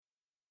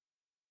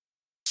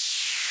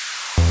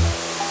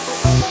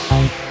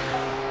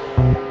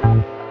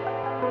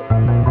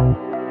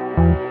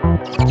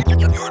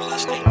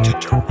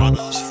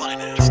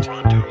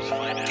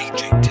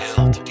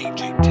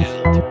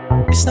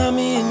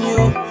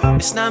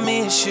It's not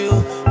me, it's you.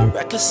 You're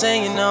reckless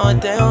saying you know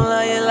it, they don't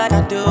love you like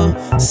I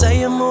do. Say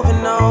you're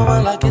moving on,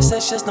 well I guess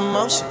that's just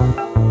emotion.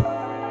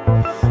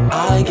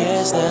 I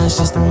guess that's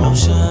just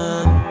emotion.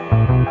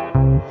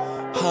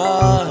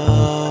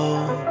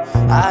 Oh,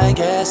 I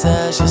guess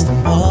that's just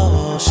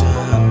emotion.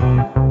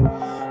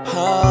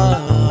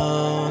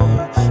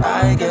 Oh,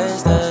 I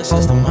guess that's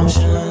just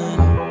emotion.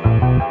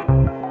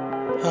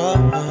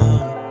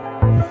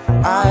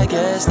 Oh, I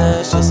guess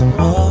that's just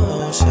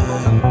emotion.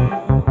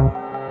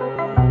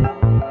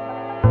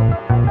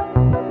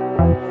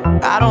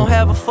 I don't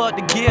have a fuck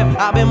to give.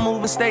 I've been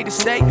moving state to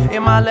state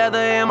in my leather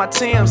and my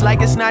Timbs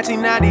like it's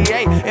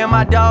 1998. And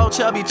my dog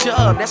Chubby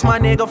Chub, that's my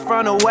nigga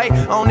from the way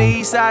on the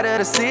east side of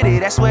the city.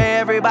 That's where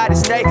everybody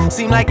stay.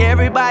 Seem like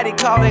everybody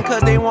calling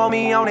cause they want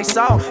me on their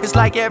song. It's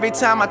like every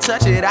time I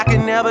touch it, I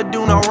can never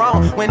do no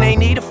wrong. When they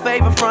need a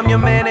favor from your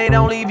man, they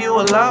don't leave you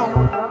alone.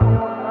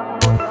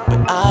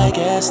 But I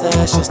guess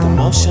that's just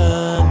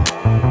emotion.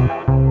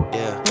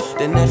 Yeah.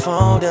 Then their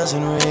phone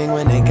doesn't ring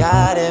when they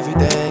got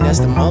everything. That's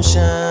the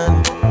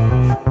motion.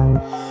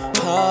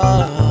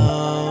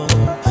 Oh,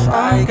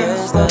 I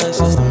guess that's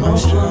just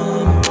emotion.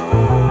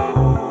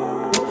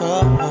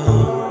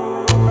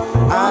 Oh,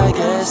 I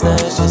guess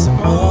that's just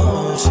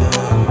emotion.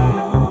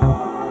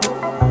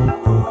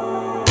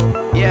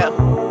 Yeah.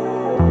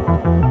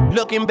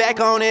 Looking back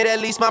on it,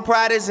 at least my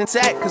pride is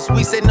intact. Cause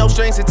we said no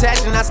strings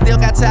attached and I still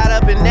got tied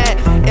up in that.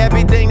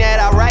 Everything that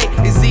I write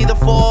is either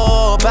for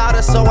or about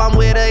her. So I'm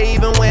with her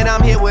even when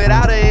I'm here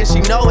without her. And she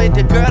know it,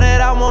 the girl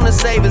that I wanna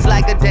save is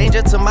like a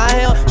danger to my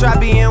health. Try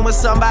being with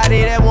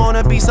somebody that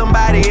wanna be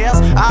somebody else.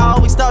 I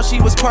always thought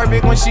she was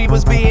perfect when she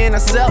was being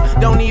herself.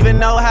 Don't even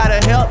know how to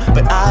help,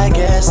 but I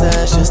guess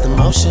that's just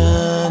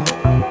emotion.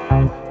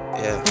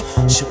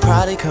 Yeah, she'll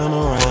probably come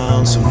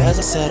around soon as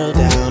I settle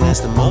down. That's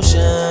the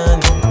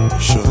motion.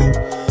 Sure.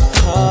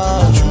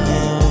 Oh,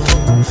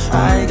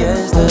 I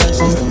guess that's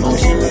just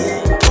emotion.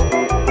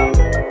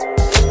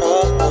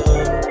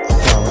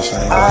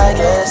 I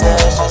guess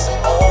that's just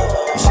emotion.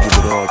 Let's give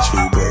it all to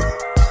you, baby.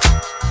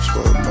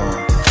 Swear mom.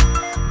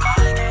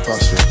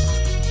 Watch it.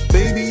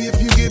 Baby, if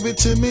you give it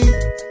to me,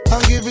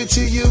 I'll give it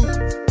to you.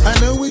 I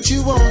know what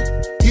you want.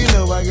 You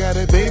know I got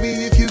it, baby.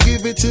 If you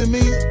give it to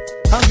me,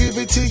 I'll give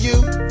it to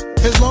you.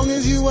 As long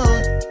as you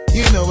want,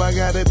 you know I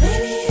got it.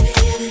 Baby, if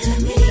you give it to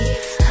me,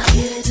 I'll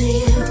give it to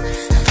you.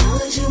 I know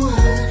what you want.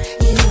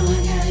 You know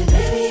I got it,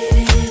 baby.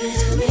 If you give it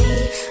to me,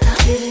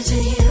 I'll give it to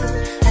you.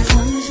 As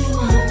long as you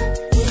want, you know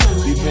I got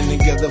it. We've been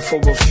together for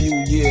a few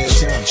years,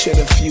 shed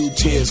a few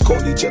tears,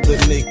 called each other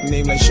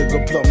nicknames like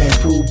Sugar Plum and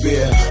Pooh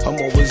Bear. I'm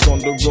always on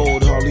the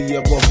road, hardly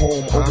ever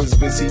home. Always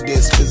busy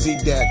this, busy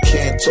that,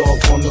 can't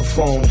talk on the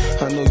phone.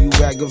 I know you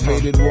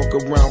aggravated, walk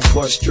around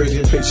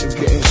frustrated. Patience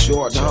getting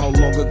short, how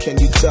longer can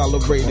you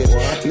tolerate it?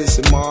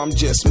 Listen, ma, I'm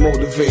just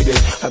motivated.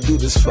 I do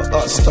this for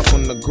us, stuck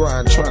on the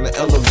grind, trying to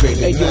elevate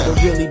it. Hey, yo, to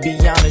really be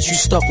honest, you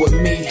stuck with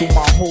me through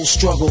my whole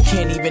struggle.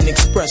 Can't even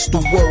express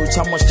through words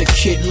how much the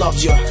kid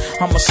loves you.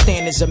 I'ma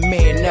stand as a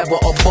man, never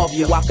above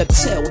you. I could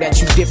tell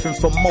that you different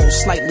from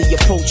most, slightly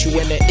approach you.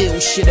 And the ill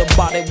shit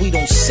about it, we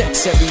don't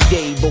sex every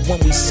day, but when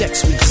we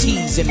sex, we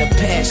tease in a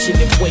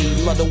passionate way.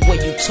 Love the way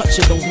you touch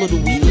it, those little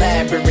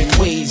elaborate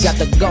ways. Got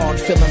the guard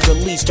feeling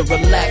released to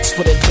relax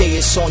for the day.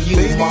 It's on you,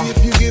 baby, ma.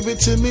 if you give it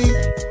to me,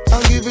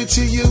 I'll give it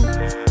to you.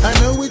 I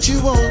know what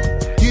you want.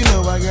 You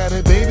know I got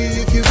it, baby.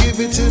 If you give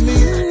it to me,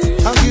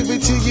 I'll give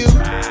it to you.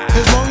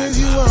 As long as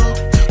you want,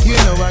 you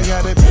know I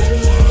got it. Baby,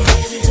 if you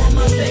give it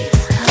to me,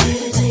 I'll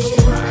give it to you.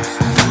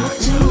 I know what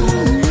you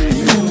want.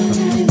 You know I got it,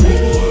 baby.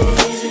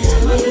 If you give it to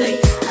me, I'll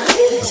give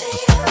it to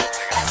you.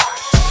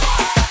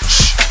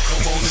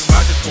 Come on and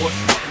ride the force.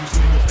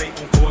 Losing your faith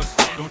on course.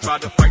 Don't try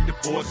to fight the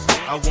force.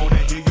 I wanna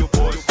hear your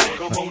voice.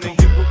 Come on and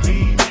get with me.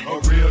 A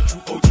real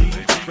true OG.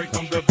 Straight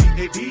from the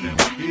BAD.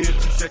 Here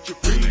to set you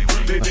free.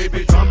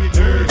 Baby, call me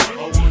nerd.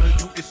 All I wanna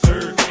do is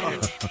serve.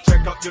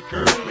 Check out your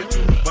curve. Let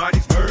two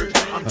bodies merge.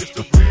 I'm just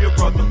a real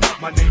brother.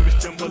 My name is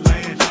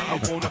Timbaland. I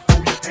wanna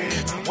hold your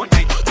hand. One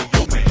day I'll be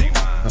your man.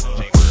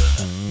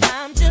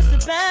 I'm just a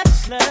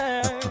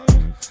bachelor.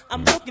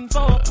 I'm looking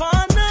for a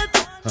partner.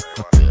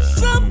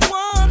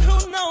 Someone who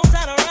knows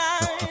how to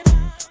ride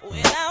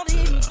without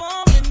even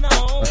falling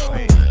on.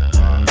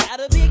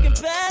 Gotta be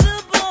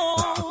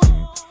compatible.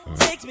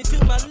 Takes me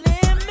to my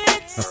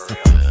limits.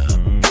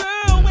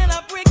 Girl, when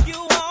I break you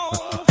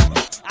off,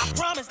 I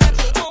promise that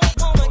you won't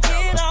wanna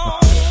get on.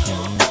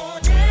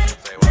 On it,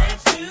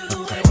 let's do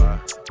it.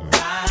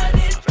 Ride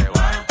it,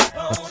 ride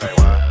on it.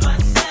 My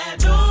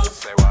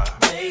saddle's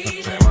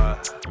made it.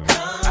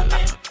 Come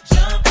and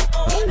jump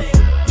on it.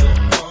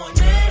 On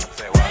it,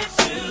 let's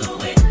do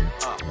it.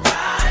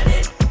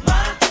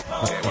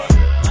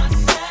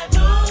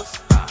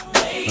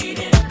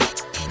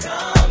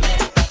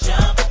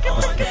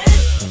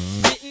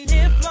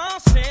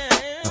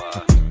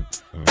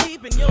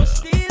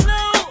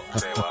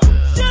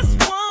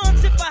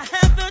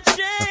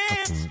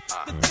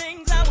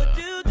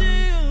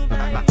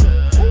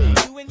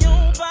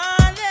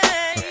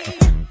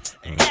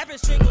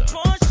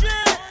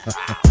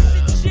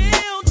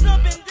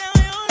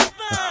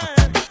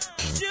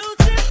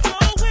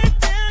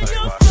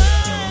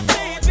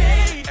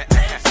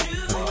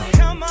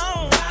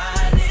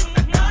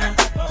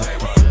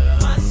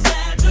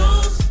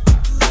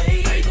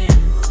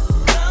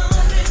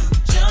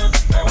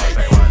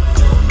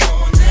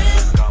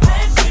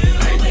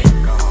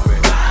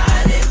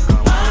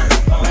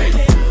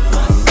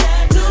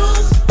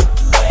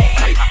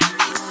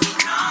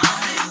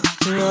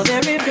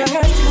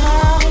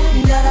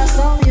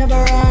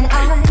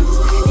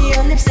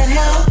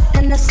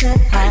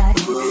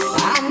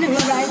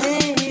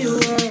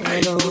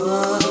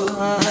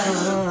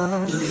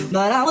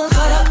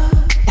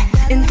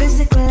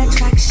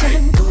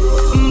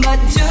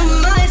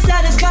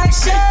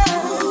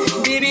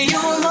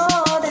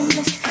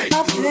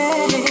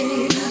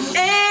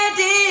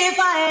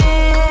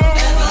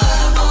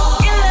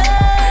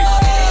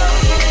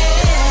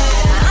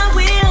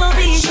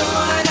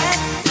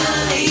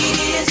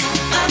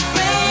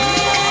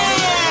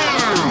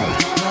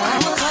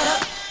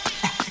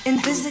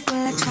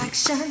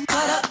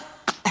 caught up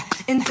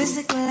in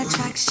physical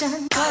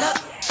attraction, caught up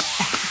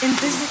in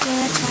physical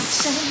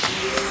attraction,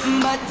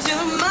 but to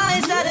my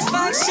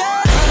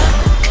satisfaction,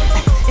 caught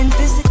up in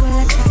physical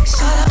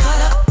attraction,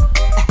 caught up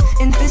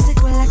in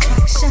physical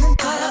attraction,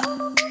 caught up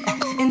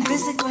in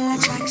physical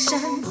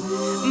attraction,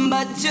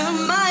 but to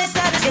my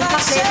satisfaction. If I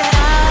say that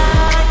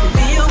I could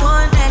be your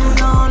one and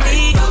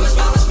only,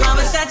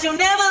 promise that you'll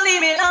never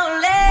leave me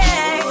lonely.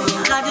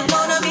 I just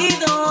wanna be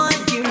the one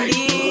you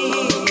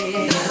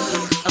need.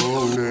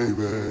 Oh,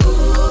 baby.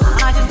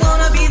 I just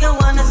wanna be the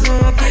one to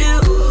serve you.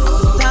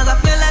 Sometimes I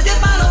feel as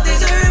if I don't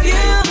deserve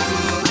you.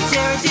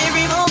 Cherish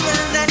every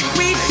moment that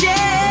we share.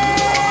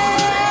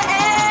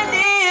 And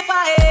if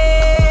I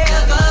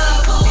ever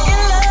fall in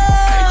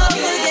love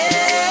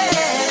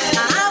again,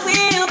 I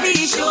will be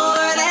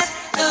sure that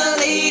the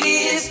lady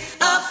is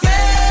afraid.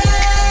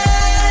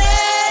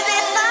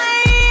 If I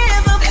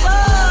ever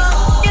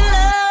fall in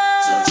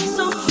love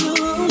so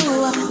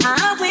true, I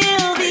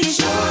will be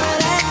sure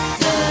that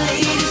the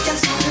lady's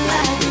just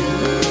like you.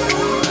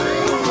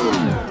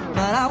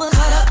 But I was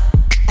caught up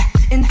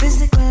in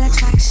physical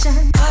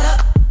attraction, caught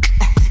up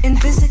in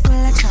physical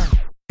attraction,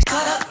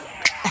 caught up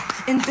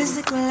in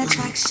physical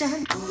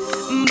attraction,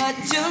 but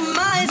to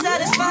my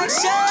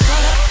satisfaction,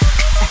 caught up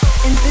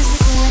in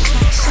physical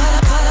attraction,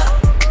 caught up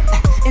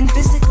in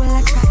physical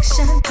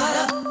attraction, caught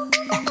up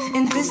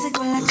in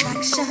physical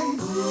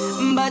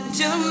attraction, but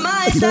to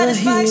my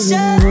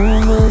satisfaction.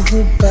 Rumors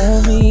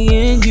about me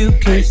and you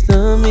can't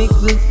stomach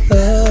the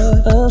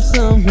thought of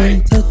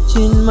someone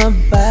touching my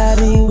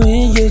body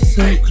when you're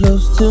so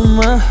close to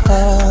my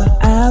heart.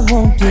 I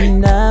won't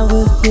deny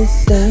what you're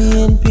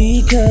saying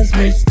because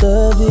most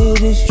of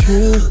it is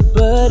true,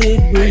 but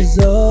it was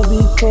all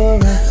before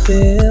I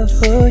fell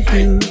for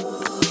you.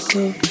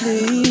 So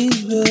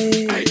please,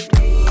 babe,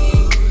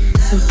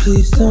 so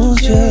please don't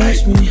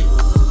judge me,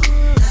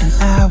 and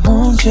I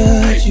won't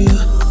judge you,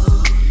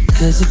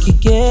 cause it could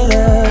get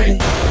ugly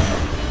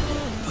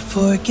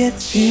before it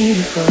gets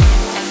beautiful.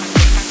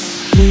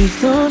 Please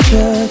don't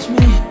judge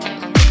me,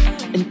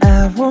 and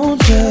I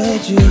won't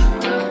judge you.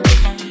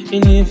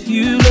 And if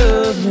you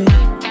love me,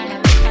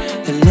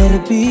 then let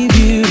it be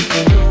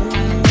beautiful.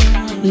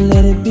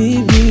 Let it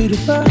be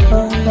beautiful.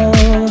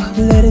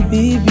 Let it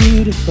be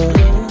beautiful.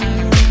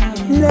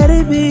 Let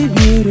it be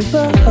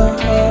beautiful.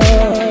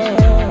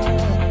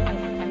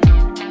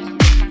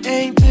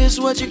 Ain't this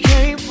what you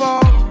came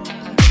for?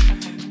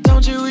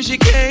 Don't you wish you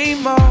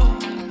came more?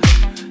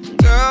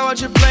 Girl, what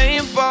you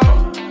playing for?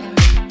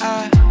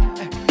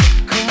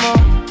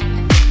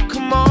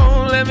 Come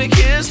on, let me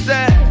kiss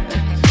that.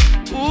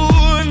 Ooh,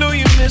 I know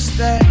you missed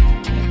that.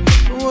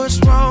 What's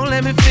wrong?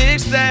 Let me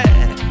fix that.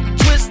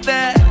 Twist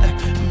that.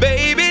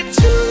 Baby,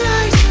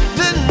 tonight's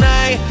the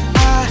night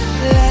I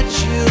let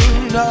you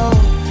know.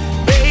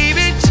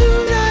 Baby,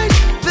 tonight's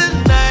the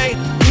night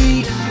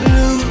we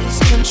lose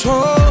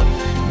control.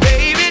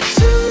 Baby,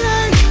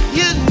 tonight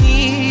you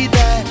need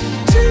that.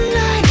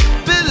 Tonight,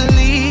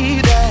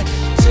 believe that.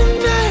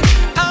 Tonight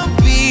I'll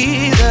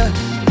be the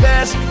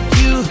best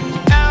you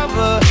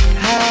ever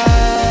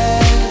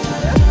had.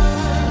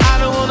 I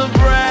don't wanna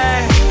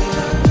brag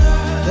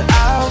that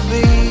I'll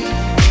be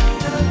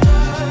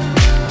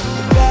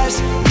the best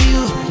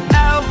you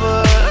ever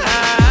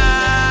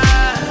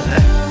had.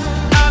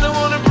 I don't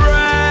wanna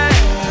brag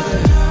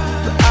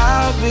that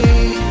I'll be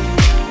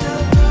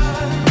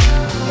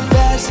the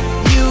best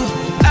you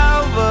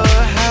ever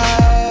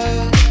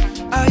had.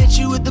 I'll hit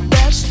you with the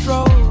best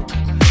stroke,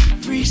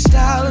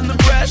 freestyle in the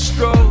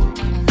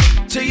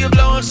breaststroke, till you're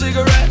blowing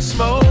cigarette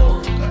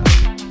smoke,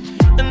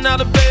 and now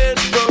the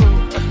bed's broke.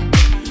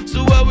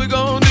 So what we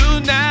gonna do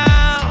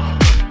now?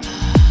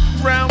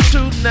 Round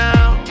two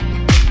now.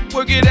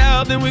 Work it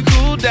out, then we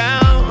cool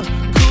down,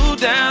 cool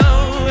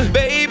down.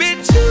 Baby,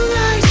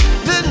 tonight's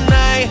the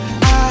night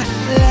I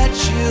let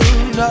you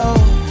know.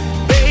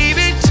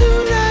 Baby,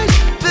 tonight's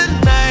the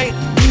night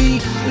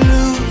we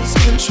lose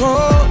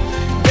control.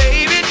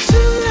 Baby,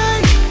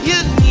 tonight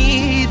you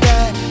need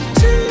that.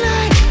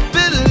 Tonight,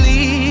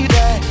 believe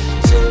that.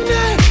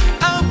 Tonight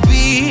I'll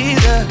be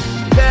the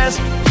best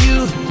you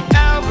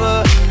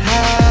ever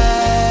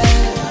had.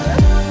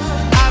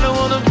 I don't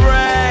wanna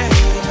brag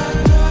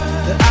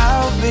that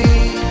I'll be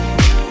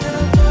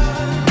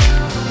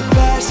the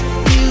best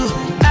you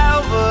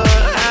ever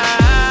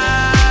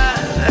had.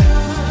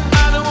 I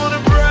don't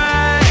wanna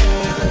brag.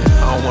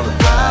 I don't wanna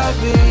brag. I'll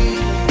be.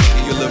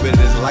 Give you a little bit of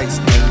this light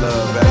skin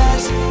love, baby.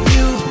 Best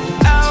you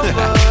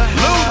ever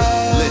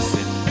had.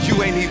 Listen, you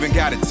ain't even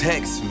gotta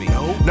text me.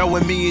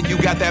 Knowing me and you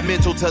got that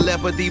mental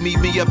telepathy, meet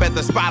me up at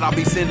the spot, I'll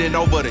be sending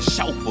over the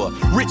chauffeur.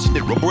 Rich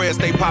nigga, bread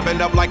stay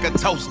popping up like a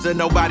toaster.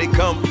 Nobody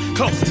come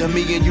close to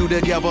me and you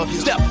together.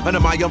 Step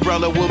under my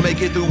umbrella, we'll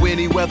make it through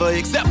any weather,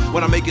 except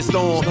when I make it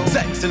storm.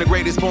 Sex in the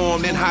greatest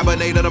form, then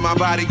hibernate under my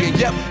body. And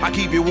yep, I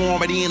keep you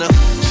warm at the end of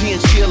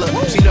chinchilla.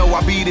 She know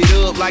I beat it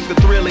up like the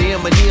Thriller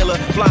in Manila.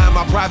 Flying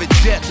my private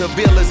jet to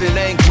villas in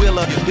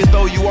Anguilla. Then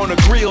throw you on the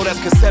grill, that's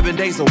cause 7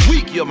 days a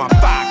week you're my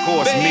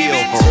 5-course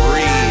meal for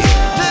real.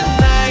 The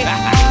night I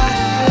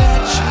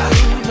let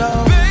you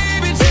know.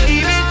 Baby,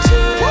 tonight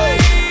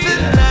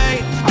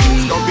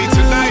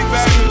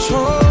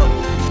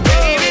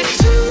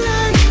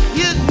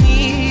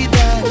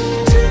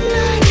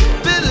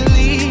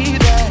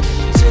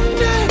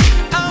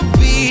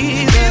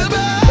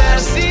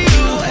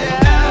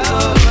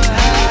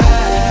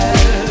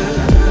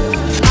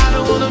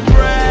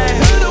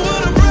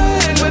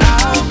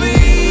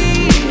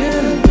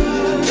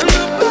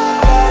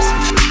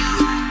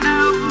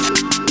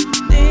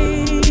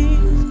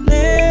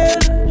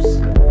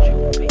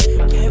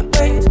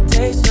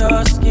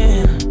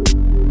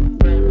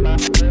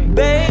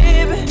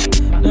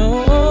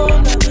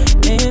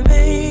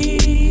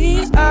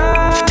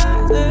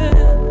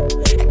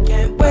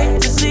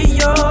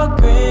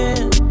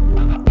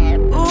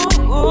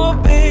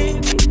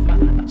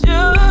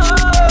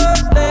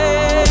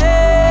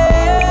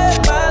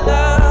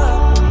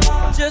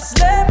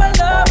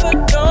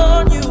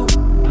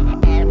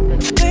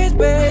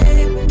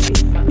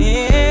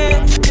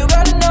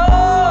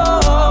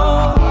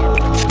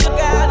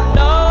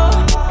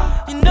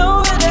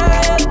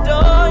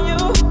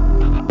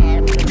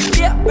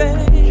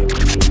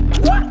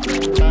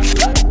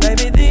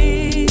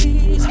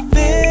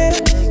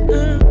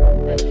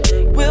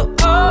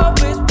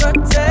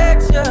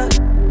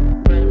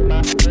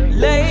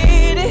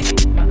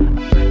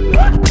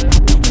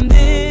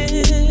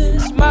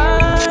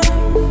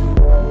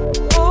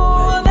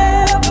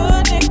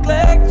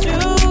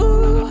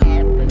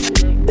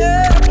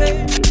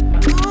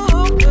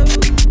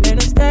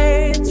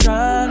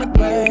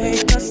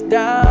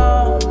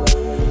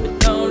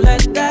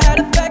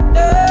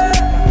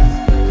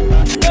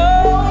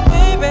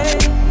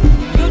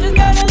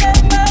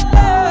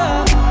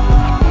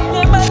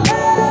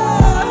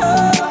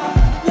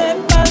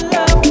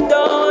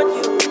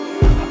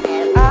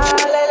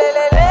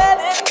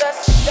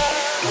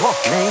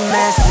Lame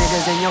ass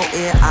niggas in your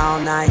ear all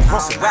night.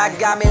 Rock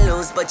got me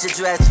loose, but your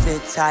dress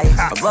fit tight.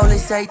 I only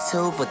say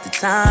 2, but the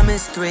time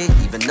is 3.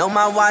 Even though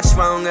my watch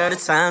wrong, girl, the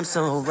time's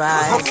so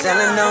right. I ain't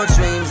telling no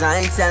dreams, I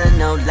ain't telling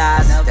no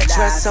lies. That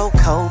dress so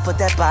cold, but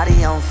that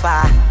body on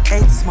fire.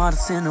 Ain't the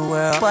smartest in the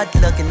world, but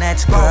looking at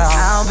you, girl,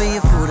 I'll be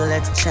a fool to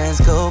let the chance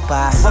go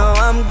by. So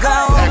I'm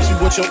gone. Ask you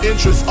what your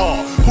interests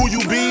are, who you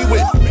be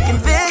with.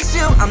 Convince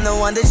you I'm the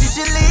one that you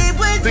should leave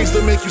with. Things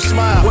to make you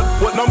smile,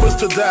 what numbers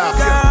to dial.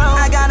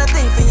 Girl, I got a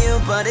thing for you,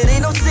 but it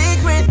ain't no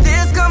secret.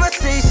 This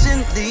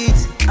conversation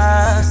leads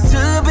us to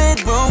the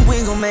bedroom,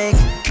 we gon' make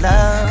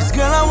love. Cause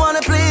girl, I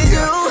wanna please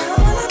you.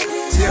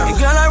 And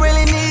girl, I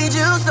really need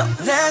you. So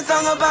let's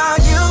talk about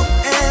you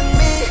and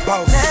me.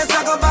 Let's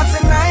talk about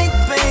tonight,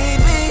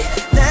 baby.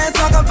 Let's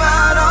talk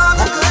about all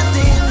the good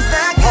things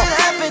that can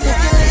happen if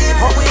you leave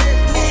with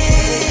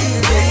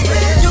me,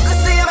 baby. You can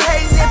see him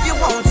hating if you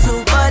want to,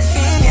 but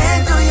he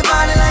can't do your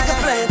body like a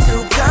plan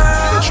to,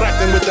 girl.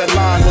 Attracting with that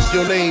line, what's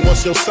your name,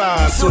 what's your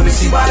sign? Soon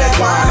as he buy that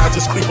wine, I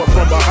just creep up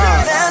from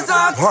behind. Let's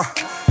talk.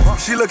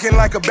 She looking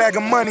like a bag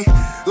of money,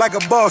 like a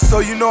boss, so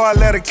you know I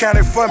let her count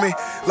it for me.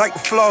 Like the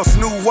floss,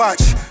 new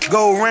watch,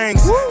 gold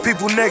rings.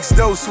 People next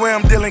door swear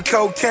I'm dealing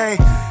cocaine.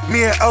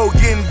 Me and O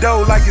getting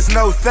dough like it's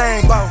no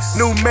thing.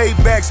 New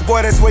Maybachs,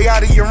 boy, that's way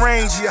out of your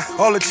range.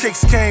 All the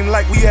chicks came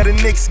like we had a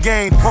Knicks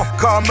game.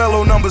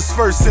 Carmelo numbers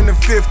first and the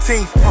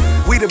 15th.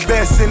 We the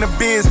best in the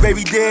biz,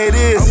 baby, there it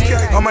is.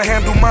 I'ma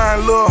handle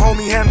mine, little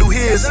homie handle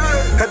his.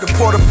 At the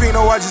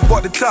Portofino, I just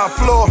bought the top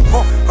floor.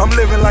 I'm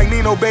living like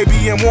Nino,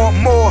 baby, and want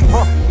more.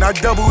 Now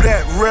double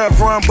that,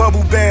 Rev Run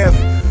bubble bath.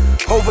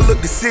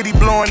 Overlook the city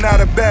blowing out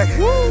her back.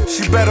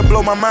 She better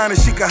blow my mind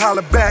and she can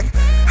holler back.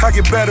 I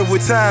get better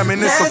with time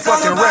and it's a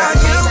fucking rap.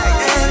 Let's talk about you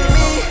and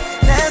me.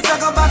 Let's talk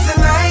about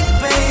tonight,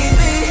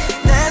 baby.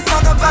 Let's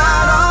talk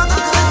about all the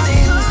good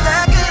things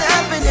that could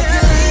happen if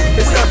you leave.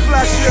 It's that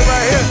flash shit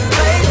right here.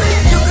 Baby,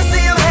 you can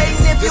see him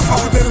hating if you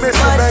want to, but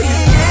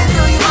he can't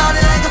do you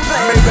body like a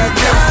plan.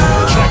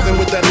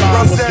 Attracting with that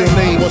line, what's your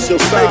name, what's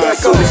your sign?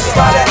 Soon as you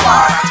buy that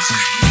line.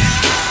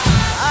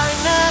 I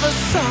never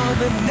saw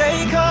the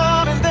day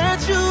coming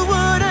that you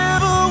would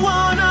ever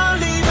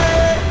wanna leave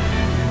it.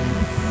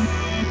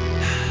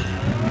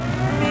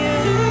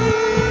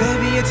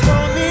 Baby, you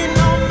told me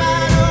no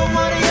matter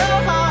what your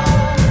heart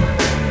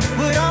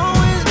would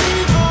always be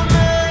for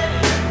me.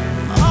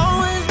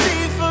 Always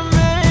be for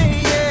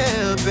me,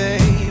 yeah,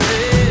 baby.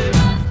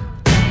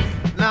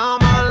 Now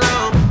I'm all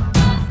alone.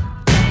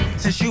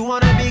 Since you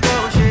wanna be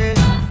gone, shit,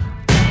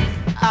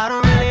 I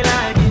don't really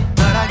like it,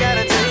 but I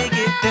gotta take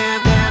it,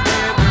 damn, damn,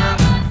 damn, girl.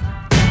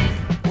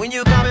 When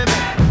you coming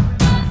back,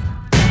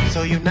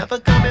 so you never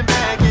coming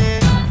back, yeah.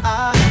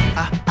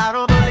 I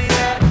don't believe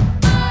that,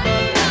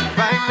 but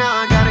right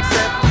now I gotta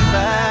accept the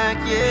fact,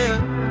 yeah.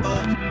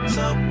 But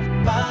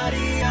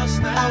somebody else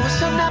now, I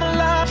wish I never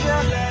loved you.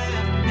 You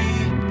left me,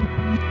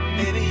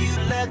 baby, you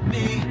left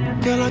me.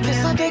 Girl, I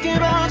guess I'm thinking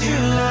about you.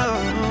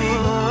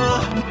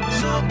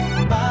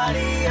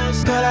 Somebody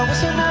else now, girl, I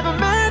wish I never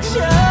met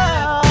you.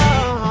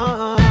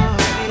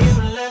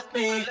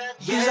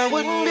 Yes, I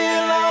wouldn't be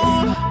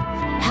alone.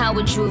 How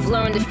would you have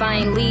learned if I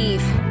ain't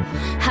leave?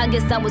 I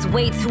guess I was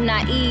way too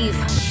naive.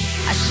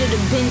 I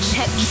should've been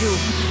checked you,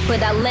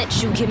 but I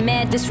let you get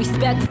mad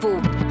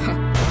disrespectful.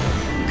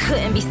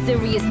 Couldn't be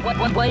serious,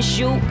 what was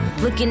you?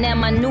 Looking at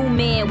my new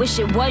man, wish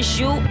it was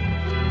you.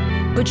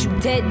 But you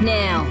dead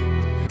now.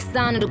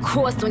 Sign of the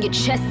cross on your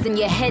chest and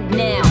your head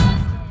now.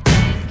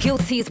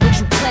 Guilty is what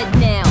you pled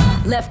now.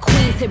 Left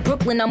Queens, hit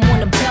Brooklyn, I'm on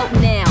the belt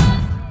now.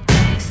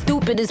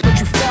 Stupid is what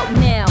you felt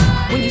now.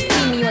 When you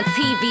see me on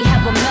TV,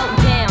 have a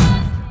meltdown.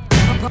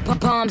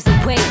 Bombs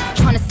away,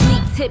 tryna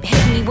sneak tip,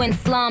 hit me when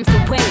slime's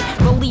away.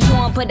 Rollie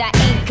on, but I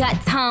ain't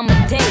got time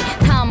of day.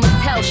 Time to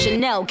tell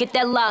Chanel, get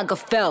that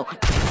Lagerfeld.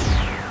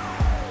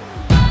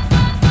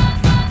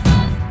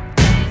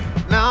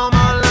 Now I'm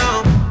all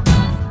alone.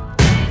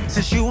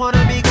 Since you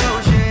wanna be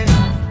gone, shit,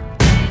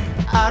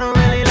 I don't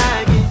really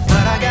like it,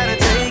 but I gotta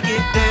take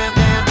it, damn,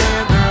 damn,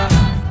 damn, girl.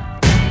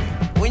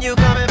 When you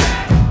coming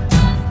back,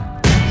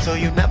 so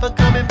you never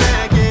coming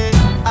back, yeah.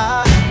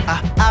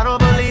 I don't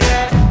believe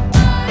that,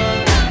 but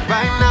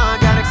right now I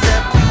gotta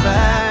accept the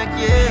fact,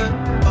 yeah.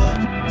 But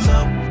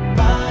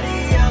somebody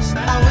else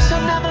now, I wish I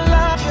never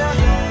loved you.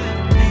 You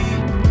left me,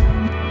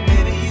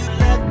 baby, you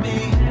left me.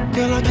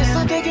 Girl, I guess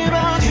I'm thinking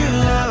about you.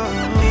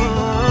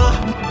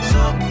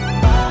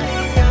 Somebody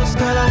else,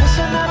 girl, I wish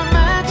I never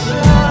met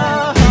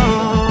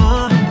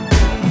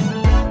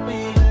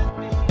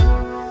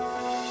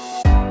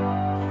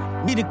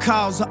you. Be the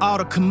cause of all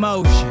the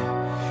commotion.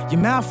 Your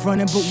mouth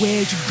running, but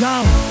where'd you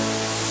go?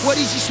 What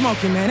is you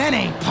smoking, man? That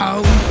ain't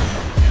potent.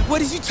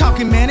 What is you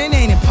talking, man? That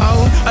ain't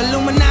important.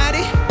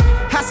 Illuminati,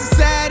 high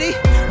society.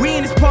 We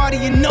in this party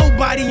and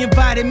nobody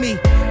invited me.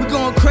 We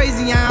going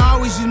crazy, I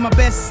always use my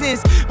best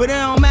sense. But it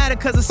don't matter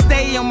cause I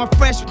stay on my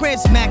Fresh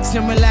Prince.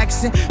 Maxing,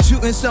 relaxing,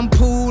 shooting some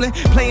pool and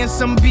playing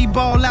some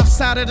b-ball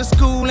outside of the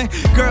school. And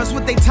girls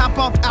with they top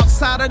off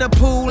outside of the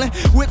pool. And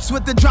whips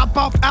with the drop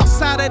off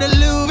outside of the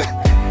Louvre.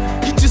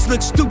 You just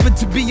look stupid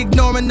to be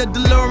ignoring the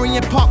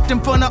DeLorean parked in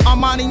front of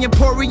Armani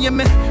Emporium.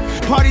 And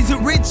parties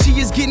at Richie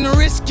is getting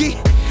risky.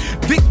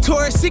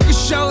 Victoria's Secret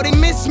show, they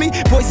miss me.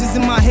 Voices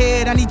in my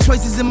head, I need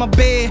choices in my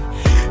bed.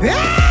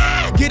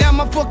 Ah, get out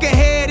my fucking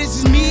head, this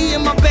is me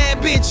and my bad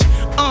bitch.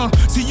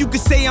 So you can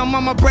say I'm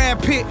on my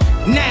Brad Pitt.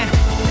 Nah,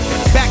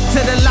 back to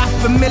the La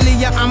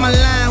Familia I'm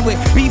aligned with.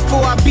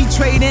 Before I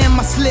betrayed him,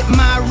 I slit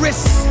my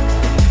wrists.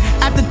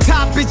 At the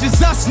top, it's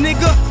just us,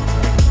 nigga.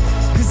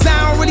 Cause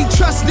I don't really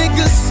trust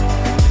niggas.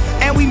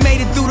 And we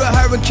made it through the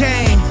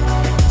hurricane.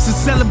 So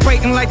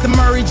celebrating like the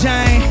Murray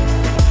Jane.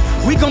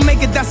 We gon'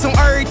 make it, that's on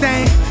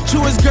everything.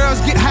 Truest girls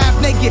get half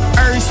naked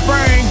every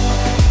spring.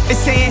 It's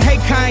saying, hey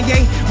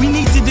Kanye, we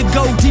need you to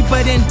go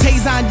deeper than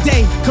Tazon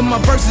Day. Cause my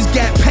verses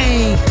got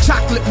pain.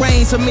 Chocolate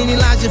rain, so many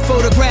lines you're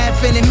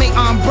photographing and make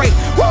on break.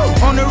 Woo!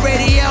 On the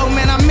radio,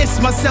 man, I miss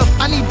myself.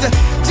 I need to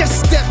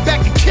just step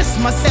back and kiss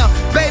myself.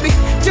 Baby,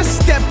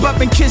 just step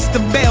up and kiss the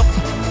belt.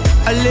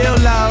 A little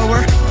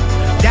lower,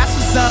 that's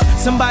what's up.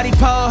 Somebody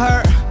pour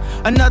her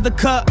another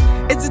cup.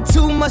 Is it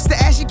too much to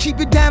ask you keep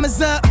your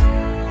diamonds up?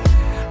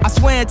 I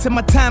swear until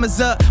my time is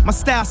up. My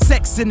style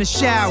sex in the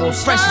shower,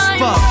 fresh as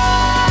fuck.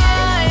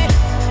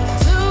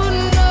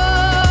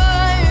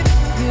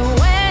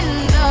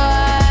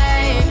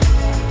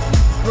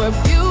 We're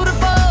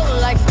beautiful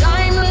like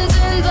diamonds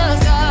in the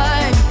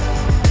sky.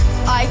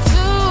 I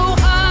too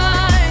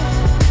high,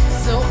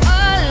 so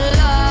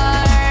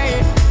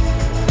alive.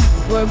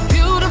 We're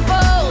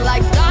beautiful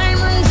like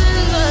diamonds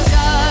in the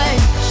sky.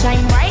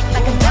 Shine bright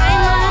like a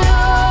diamond.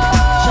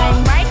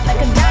 Shine bright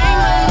like a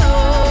diamond.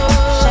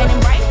 Shining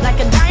bright like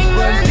a diamond.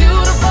 We're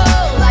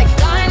beautiful like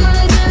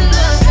diamonds in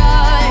the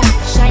sky.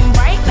 Shine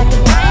bright like a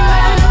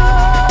diamond.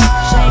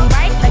 Shine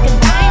bright like a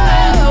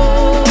diamond.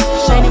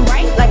 Shining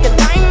bright like a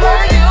diamond.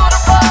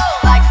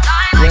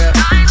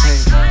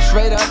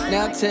 Straight up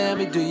now, tell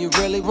me, do you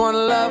really wanna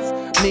love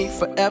me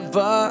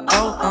forever?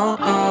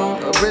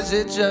 Or is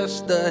it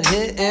just a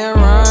hit and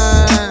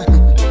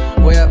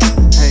run? Well,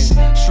 hey,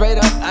 straight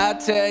up, I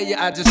tell you,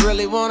 I just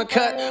really wanna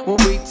cut when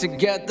we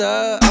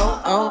together.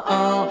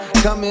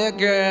 Come here,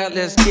 girl,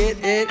 let's get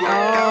it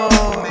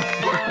on.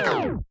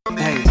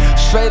 Hey,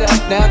 straight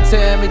up now,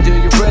 tell me, do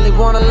you really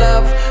wanna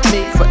love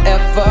me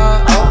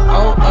forever?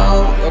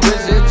 Or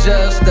is it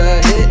just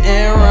a hit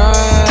and run?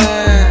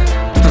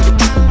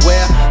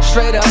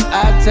 Straight up,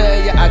 I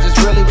tell you, I just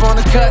really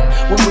wanna cut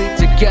when we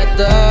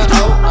together.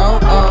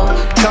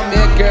 Come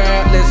here,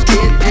 girl, let's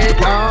get it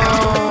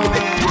on.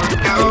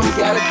 We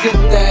got a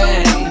good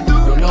thing.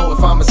 Don't know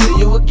if I'ma see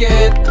you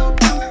again,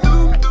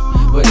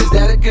 but is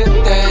that a good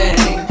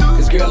thing?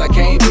 Cause girl, I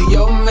can't be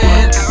your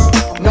man.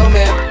 No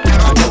man,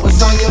 I know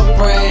what's on your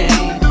brain.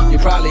 You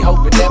probably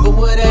hope it never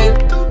would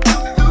end.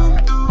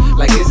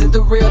 Like, is it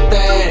the real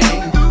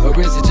thing? Or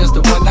is it just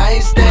a one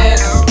night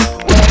stand?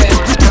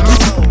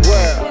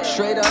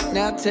 Straight up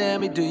now, tell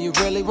me, do you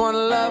really wanna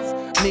love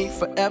me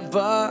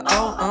forever?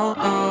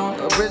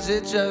 Or is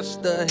it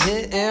just a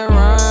hit and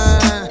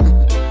run?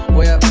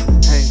 Well,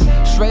 hey,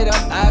 straight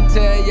up, I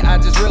tell you, I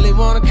just really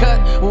wanna cut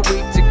when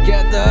we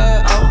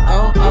together.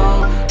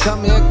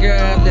 Come here,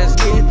 girl, let's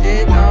get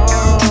it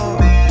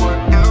on.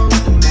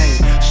 Hey,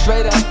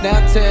 straight up now,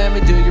 tell me,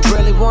 do you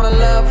really wanna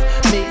love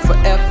me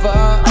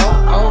forever?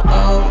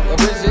 Or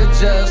is it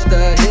just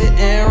a hit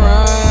and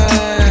run?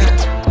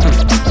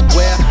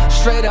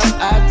 Straight up,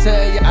 I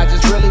tell you, I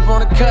just really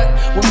wanna cut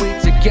when we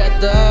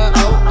together.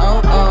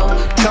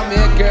 Come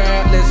here,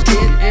 girl, let's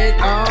get it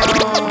on.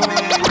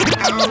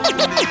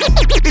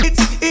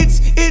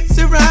 It's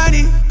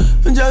Serani.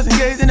 Just in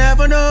case you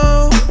never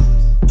know.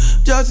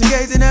 Just in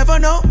case you never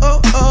know.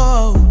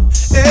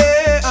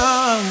 Yeah,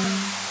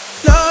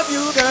 love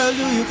you, girl.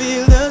 Do you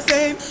feel the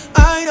same?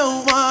 I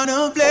don't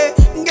wanna play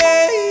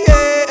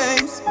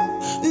games.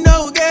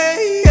 No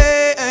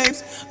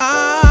games.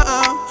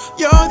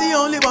 You're the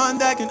only one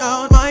that can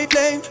out my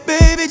flame.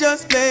 Baby,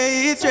 just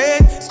play it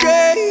straight.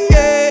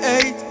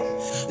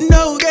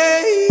 No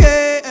game.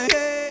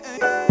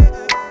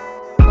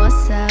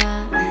 What's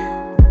up?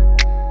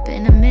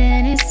 Been a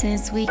minute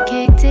since we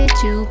kicked it.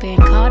 You been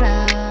caught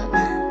up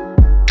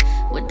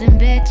with them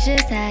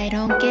bitches. I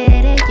don't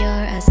get it.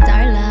 You're a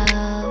star,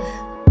 love.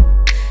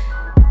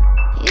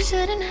 You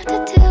shouldn't have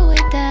to deal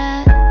with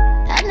that.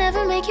 I'd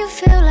never make you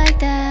feel like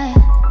that.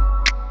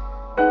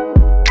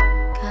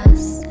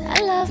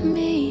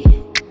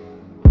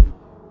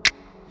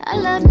 I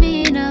love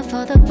me enough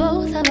for the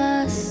both of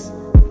us.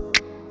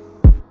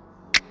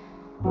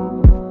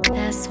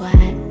 That's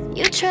why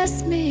you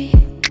trust me.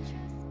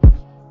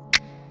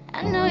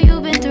 I know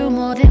you've been through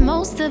more than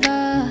most of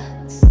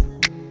us.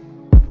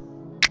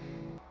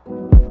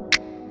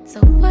 So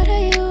what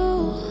are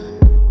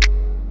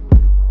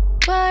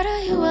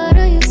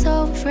you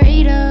so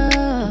afraid of?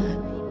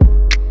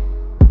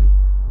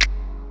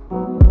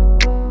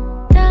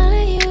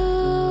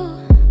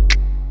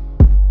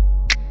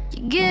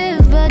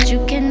 Give, but you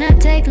cannot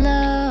take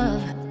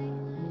love.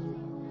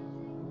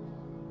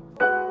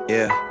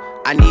 Yeah,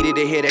 I needed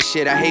to hear that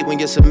shit. I hate when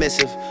you're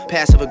submissive.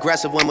 Passive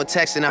aggressive when we're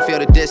texting, I feel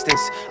the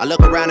distance. I look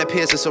around at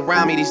peers that's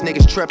around me, these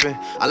niggas tripping.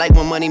 I like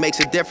when money makes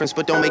a difference,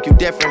 but don't make you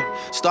different.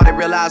 Started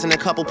realizing a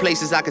couple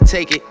places I could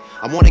take it.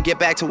 I wanna get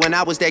back to when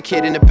I was that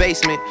kid in the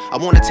basement. I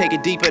wanna take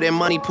it deeper than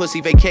money,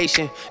 pussy,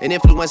 vacation. And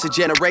influence a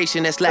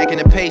generation that's lacking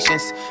the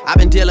patience. I've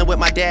been dealing with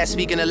my dad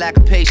speaking of lack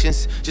of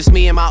patience. Just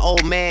me and my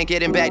old man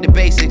getting back to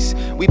basics.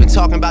 We've been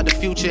talking about the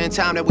future and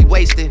time that we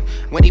wasted.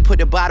 When he put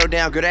the bottle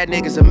down, girl, that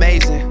nigga's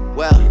amazing.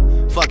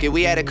 Well, fuck it,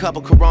 we had a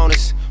couple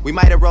Coronas. We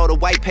might have wrote a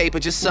white paper,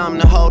 just something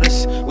to hold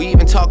us. We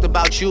even talked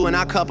about you in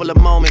our couple of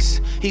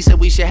moments. He said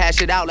we should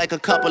hash it out like a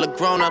couple of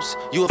grown-ups.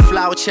 You a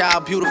flower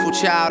child, beautiful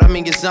child, I'm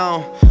in your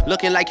zone.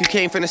 Looking like you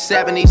came from the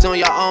 70s on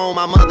your own.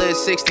 My mother is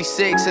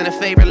 66, and a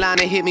favorite line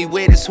that hit me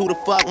with is who the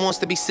fuck wants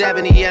to be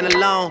 70 and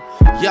alone?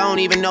 You don't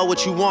even know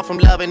what you want from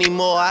love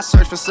anymore. I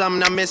search for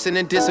something I'm missing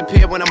and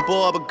disappear when I'm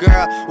bored. But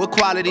girl, what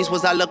qualities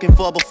was I looking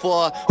for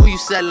before? Who you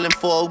settling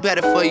for? Who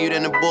better for you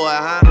than a boy,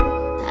 huh?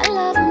 I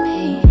love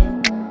me.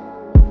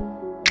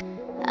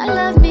 I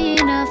love me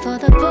enough for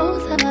the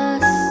both of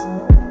us.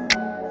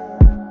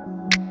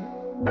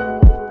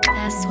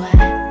 That's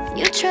why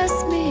you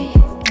trust me.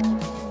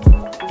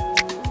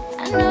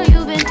 I know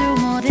you've been through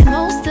more than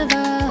most of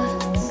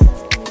us.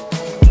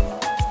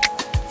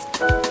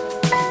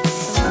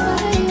 So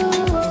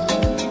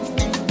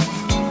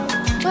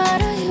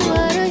what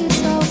are you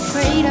so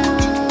afraid of?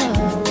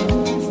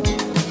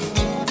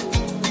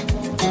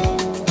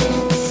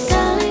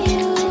 Telling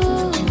you,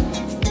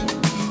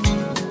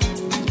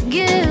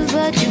 give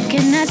but you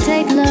cannot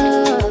take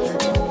love.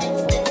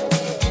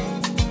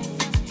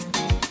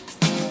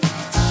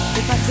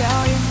 If I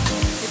tell you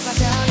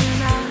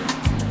now,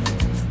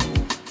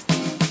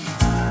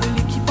 will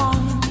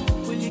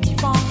you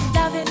keep on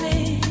loving me?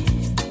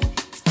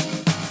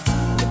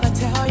 If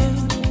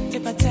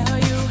I tell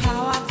you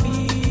how I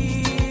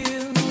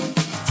feel,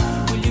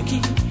 will you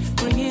keep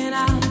bringing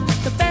out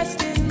the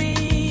best in me?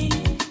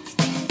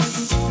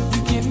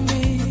 You give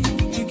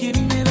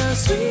me the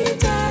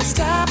sweetest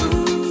taboo.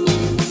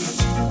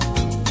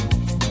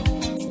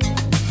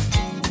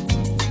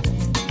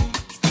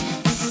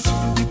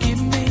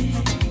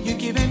 You're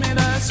giving me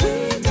the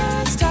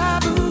sweetest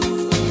taboo.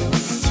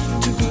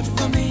 Too good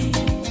for me.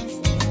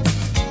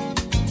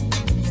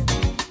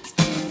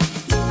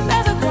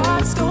 Never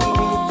quite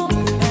storm,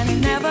 and it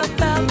never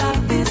felt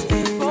like this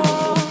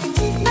before.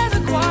 Never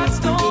quite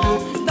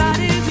storm, that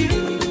is you.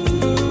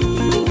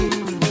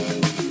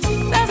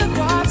 Never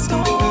quite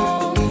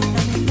storm,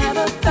 and it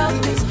never felt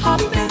this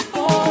hot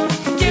before.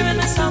 You're giving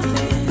me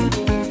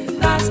something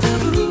that's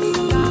taboo.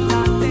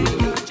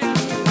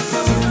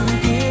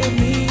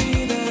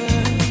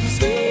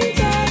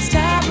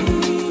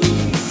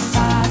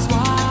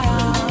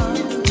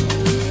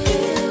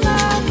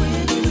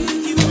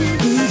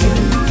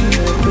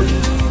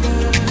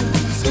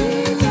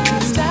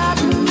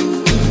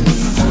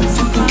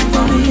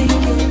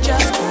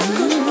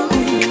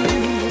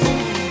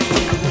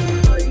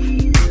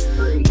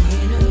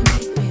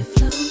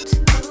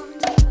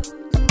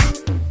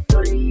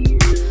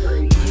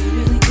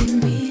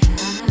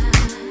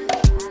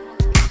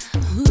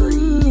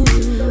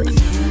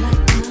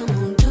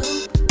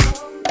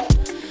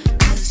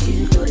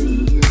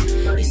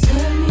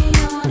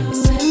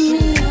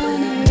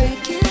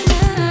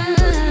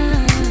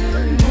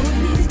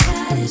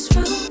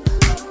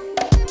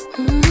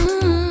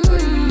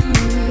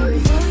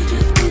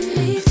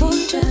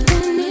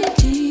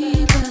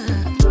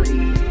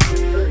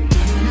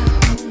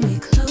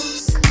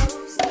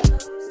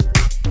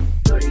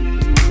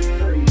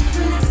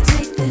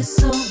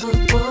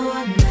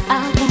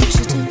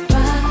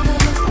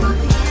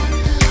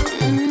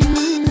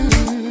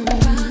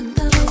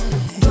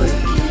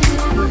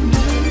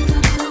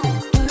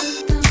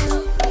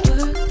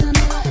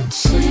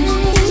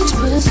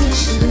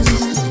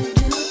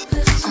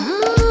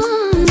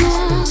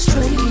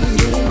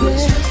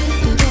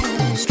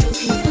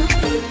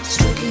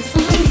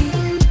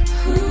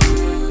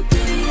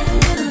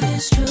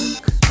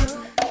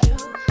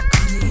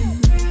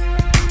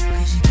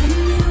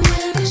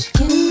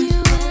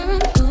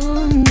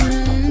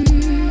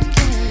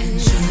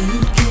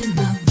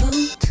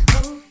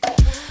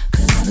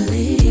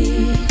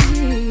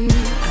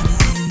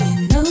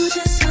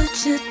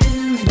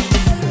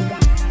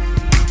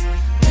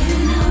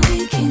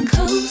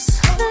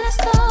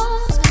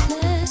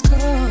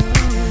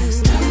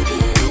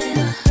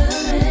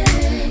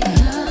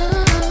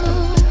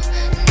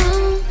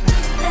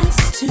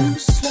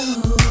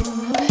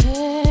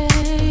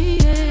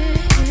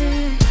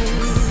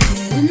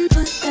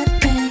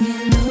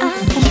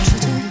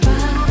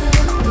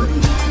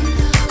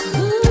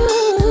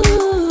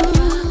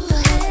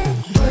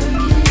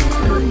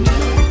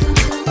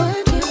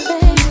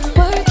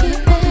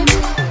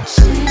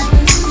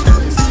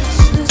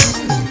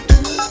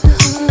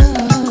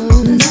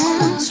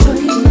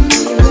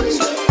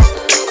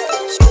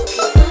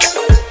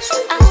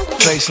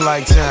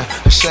 Like 10,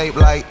 shape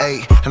like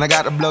 8, and I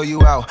got to blow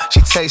you out.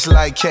 She tastes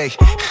like cake.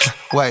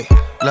 Wait,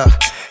 look,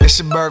 It's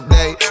your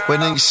birthday, but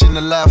then you shouldn't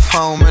have left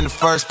home in the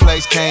first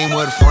place. Came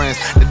with friends,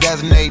 the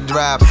designated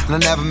drive. And I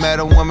never met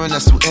a woman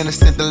that's too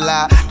innocent to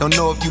lie. Don't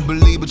know if you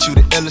believe, but you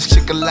the illest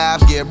chick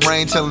alive. Yeah,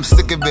 brain till I'm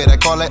sick of it. I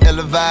call it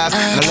ill-advised.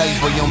 And I love you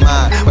for your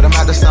mind, but I'm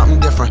after something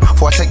different.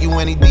 Before I take you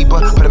any deeper,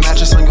 put a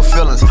mattress on your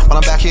feelings. While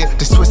I'm back here,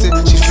 just twisted,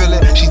 she feel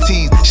it, she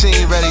teased. She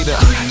ain't ready to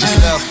just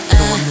love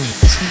with me.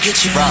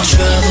 Get you in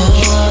trouble.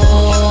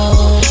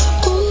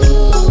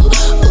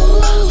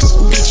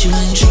 Get you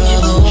in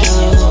trouble.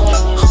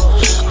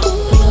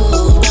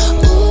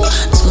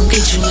 It's gonna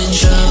get you in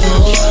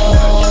trouble.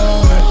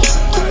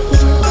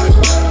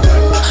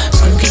 It's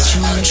gonna get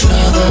you in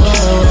trouble.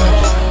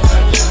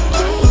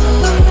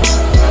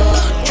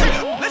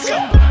 Let's go.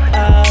 I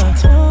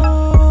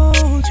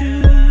told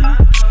you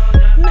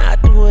not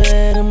to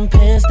wear them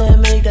pants that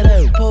make that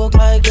ass poke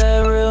like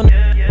that. Real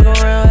nigga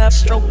around, have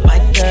stroke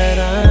like that.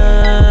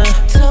 I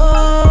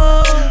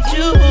told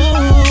you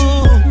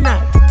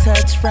not to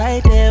touch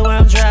right there where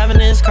I'm driving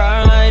this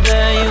car like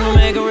that. You gon'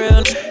 make a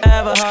real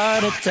have a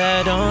heart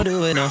attack. Don't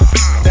do it, no.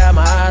 Got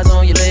my eyes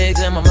on your legs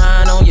and my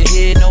mind on your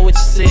head. Know what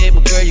you said,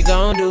 but girl, you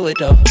gon' do it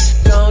though.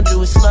 Gon'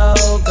 do it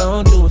slow,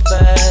 gon' do it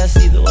fast.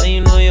 Either way,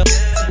 you know you're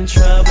in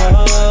trouble.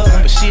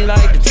 But she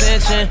like the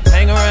tension.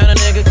 Hang around a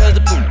nigga cause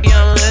the poopy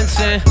I'm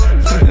lynching.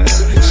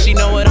 She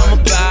know what I'm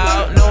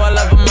about. Know I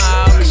love him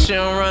out, but she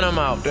don't run him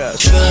out.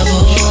 That's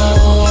trouble.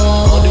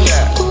 Don't do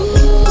that.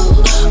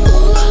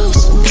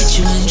 It's gonna get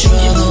you in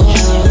trouble.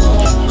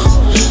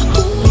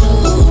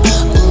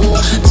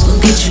 It's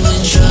gonna get you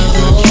in trouble.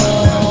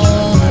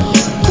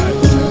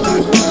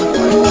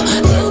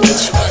 It'll get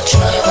you in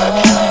trouble.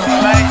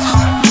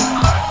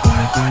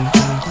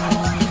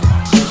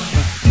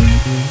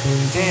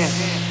 Damn,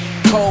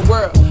 cold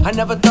world. I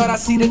never thought I'd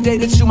see the day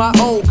that you my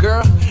old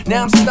girl.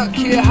 Now I'm stuck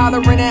here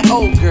hollering at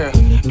old girl.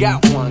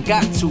 Got one,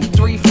 got two,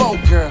 three, four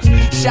girls.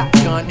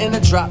 Shotgun in a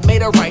drop,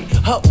 made a right.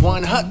 Hut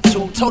one, hut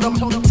two. Told them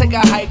take a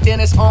hike, then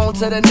it's on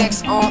to the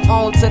next,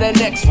 on to the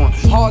next one.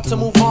 Hard to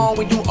move on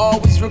when you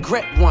always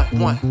regret one.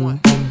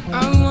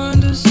 I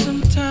wonder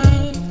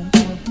sometimes,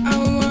 I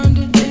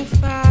wonder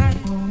if I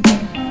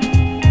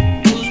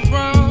was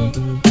wrong.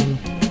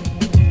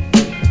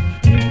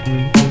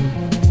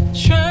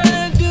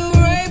 Trying to do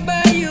right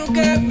by you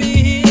got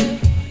me here.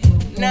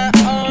 Now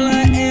all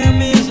I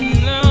am is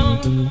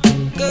alone.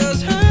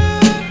 Cause her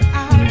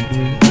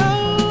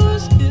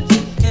eyes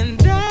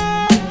and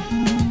I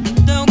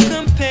don't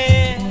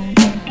compare.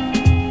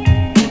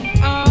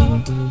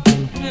 Oh,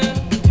 yeah.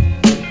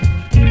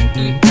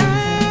 And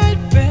at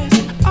best,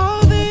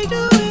 all they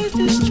do is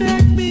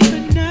distract me.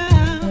 But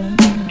now,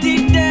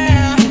 deep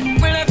down,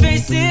 when I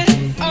face it,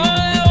 all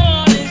I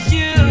want is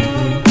you.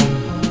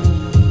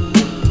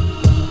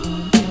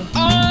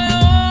 All I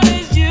want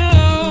is you.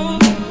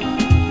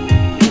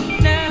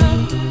 Now,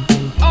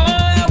 all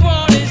I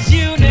want is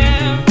you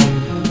now.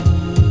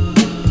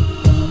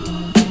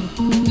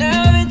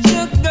 Now that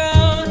you're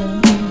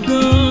gone.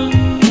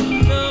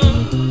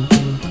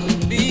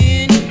 Cause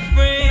being your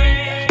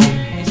friend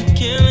is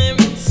killing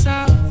me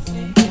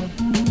softly.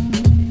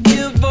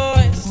 Your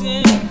voice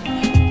in,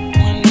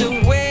 wonder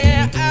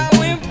where I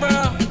went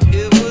wrong.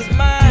 It was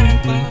my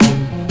fault.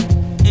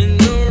 In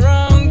the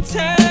wrong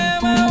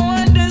time, I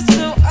wonder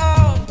so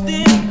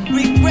often.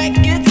 Regret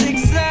gets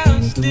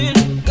exhausted.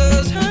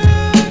 Cause her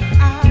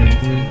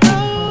eyes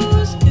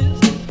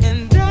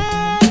and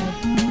I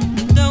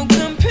don't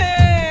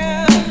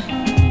compare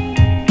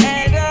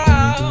at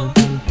all.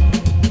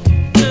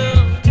 No.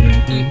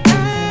 And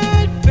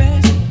at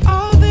best,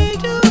 all they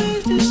do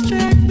is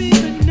distract me.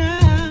 But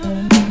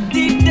now,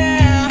 deep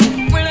down,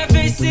 when I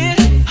face it,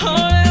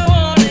 all I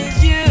want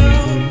is you.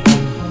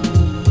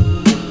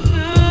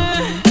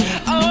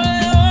 All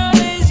I want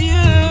is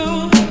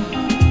you.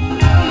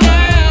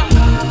 Now,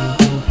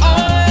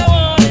 all I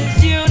want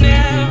is you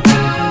now.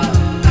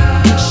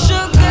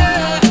 Sugar,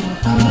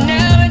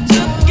 now that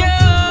you're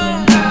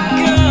gone.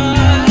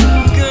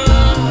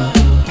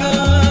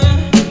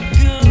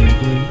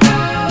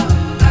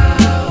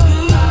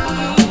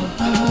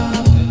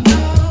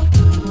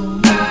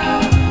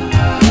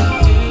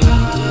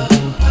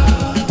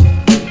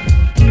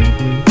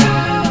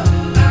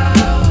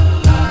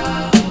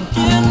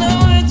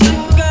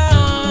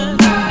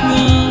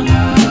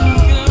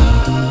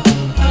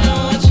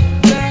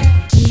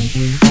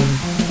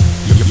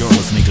 You're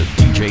listening to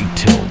DJ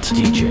Tilt.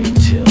 DJ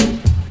Tilt.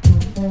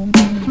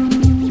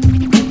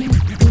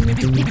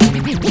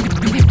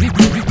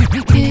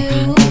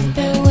 You've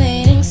been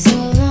waiting so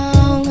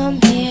long,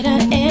 I'm here to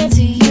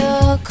answer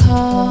your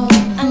call.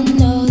 I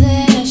know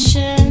that I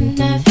shouldn't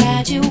have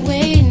had you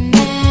waiting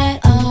at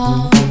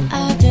all.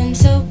 I've been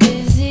so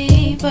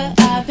busy, but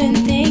I've been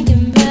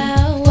thinking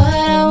about what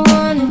I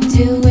wanna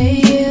do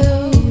with you.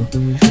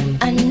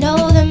 I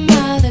know them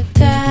other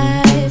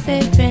guys,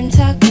 they've been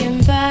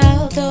talking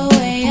about the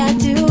way I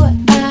do what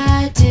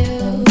I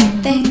do.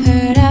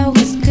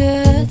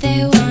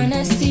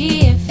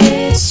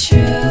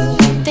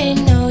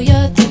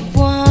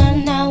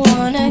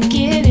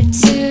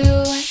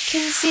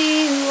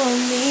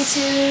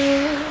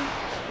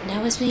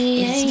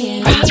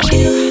 me and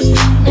you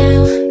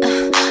now.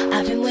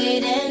 I've been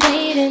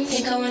waiting,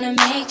 think I wanna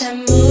make that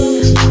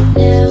move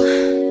now.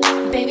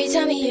 Baby,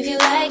 tell me if you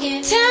like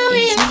it. Tell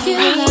me if you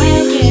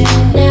like it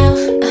now.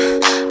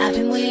 I've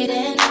been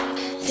waiting,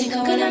 think I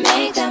wanna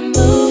make that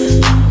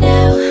move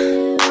now.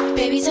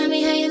 Baby, tell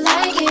me how you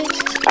like it.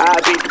 I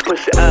beat the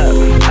pussy up.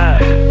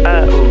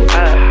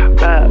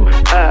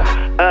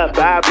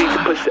 I beat the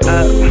pussy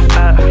up.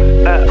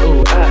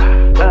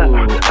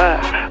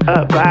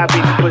 I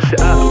beat the pussy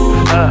up.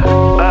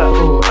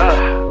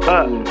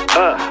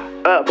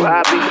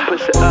 I beat the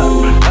pussy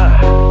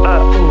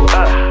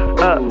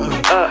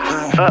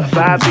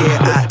Yeah,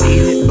 I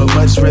eat it, but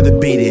much rather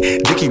beat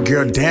it. Dick your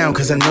girl down,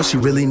 cause I know she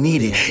really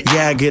need it.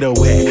 Yeah, I get her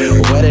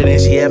wet, wetter than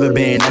she ever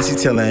been. Now she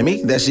telling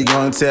me that she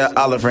gonna tell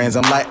all her friends.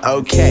 I'm like,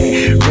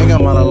 okay, bring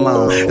them all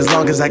along. As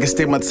long as I can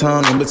stick my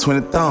tongue in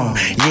between the thong.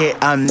 Yeah,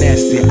 I'm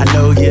nasty, I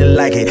know you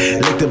like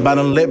it. Lick the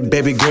bottom lip,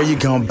 baby girl, you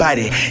gon' bite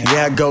it.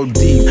 Yeah, I go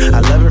deep,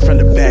 I love it from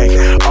the back.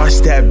 Arch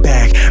that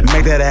back,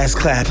 make that ass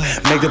clap.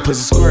 Make the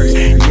pussy squirt,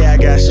 yeah, I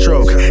got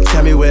stroke.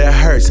 Tell me where it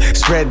hurts,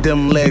 spread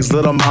them legs,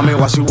 little mommy,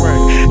 while she work.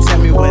 Tell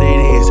me what it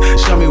is,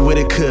 show me what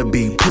it could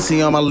be.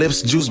 Pussy on my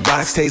lips, juice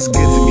box tastes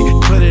good to me.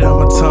 Put it on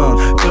my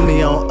tongue, fill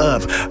me on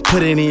up.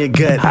 Put it in your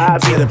gut,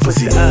 tear the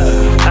pussy up.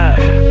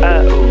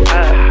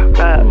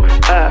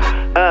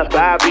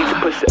 I beat the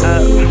pussy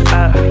up.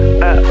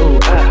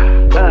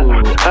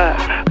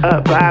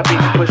 I beat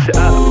the pussy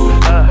up.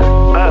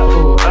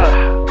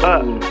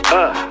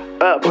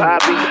 I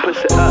beat the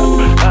pussy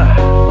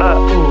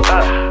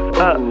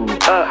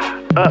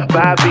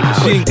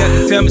She ain't got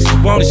to tell me she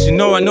want it. She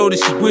know I know that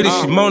she with it.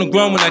 She moan and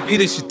groan when I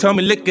get it. She told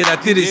me lick it, I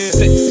did it.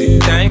 Sexy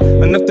thing,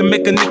 enough to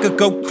make a nigga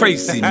go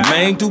crazy.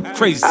 Man, do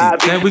crazy.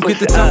 Then we get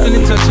the talking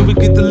and touching, we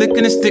get the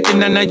licking and sticking.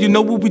 Now you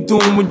know what we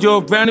doing when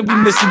you're around and we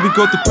missing. We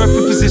go through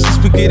perfect positions,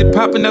 we get it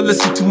popping. I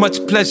listen too much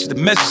pleasure. The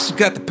measure, she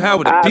got the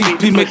power. The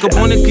PP make her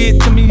wanna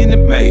get to me in a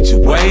major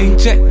way.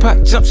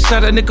 Jackpot, jump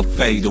shot, a nigga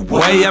fade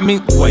away. I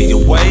mean, way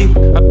away.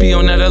 I be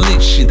on that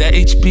elite shit, that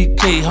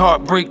HBK,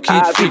 heartbreak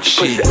kid, freak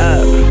shit.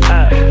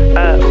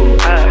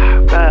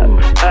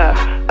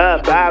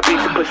 I beat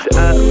the pussy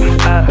up.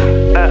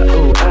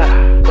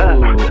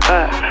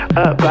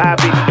 I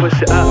beat the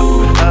pussy up.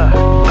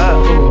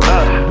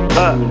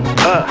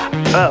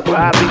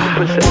 I beat the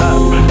pussy up.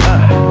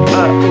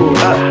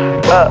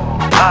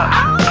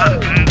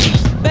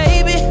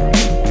 Baby,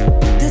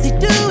 does he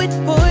do it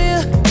for you?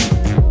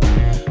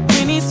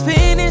 When he's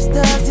finished,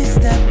 does he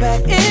step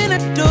back and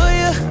adore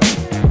you?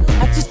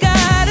 I just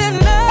gotta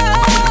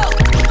know,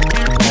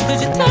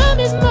 'cause your time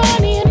is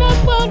money and I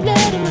won't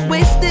let him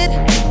waste it.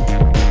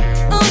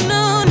 Oh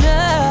no,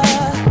 no.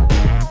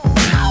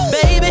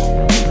 Baby,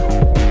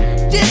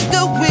 just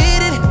go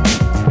with it,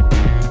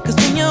 'cause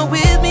when you're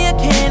with me I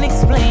can't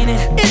explain it.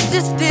 It's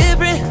just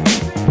different.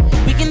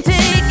 We can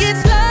take it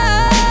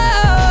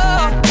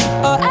slow,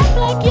 or act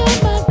like you're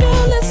my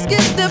girl. Let's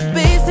skip the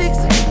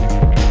basics.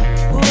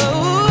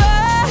 Whoa,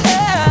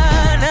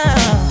 no.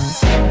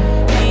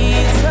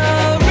 He's so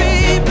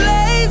replaceable.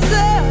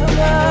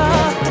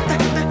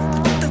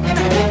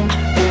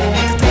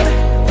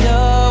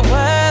 You're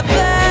worth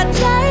the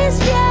chase,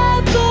 yeah,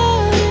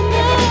 but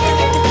enough.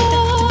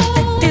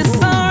 It's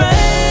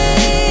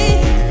alright,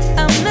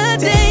 I'm not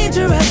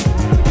dangerous.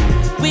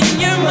 When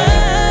you're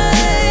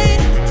mine,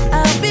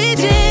 I'll be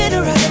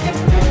generous.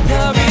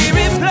 You're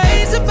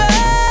irreplaceable,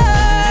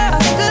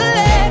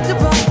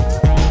 collectible,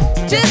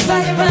 just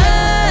like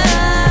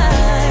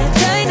mine,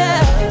 China.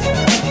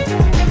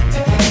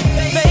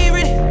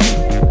 Favorite,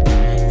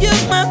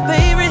 you're my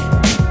favorite.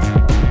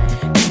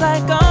 It's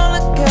like all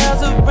the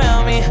girls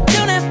around me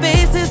don't have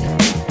faces,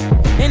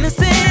 and the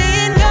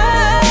saying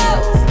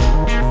goes,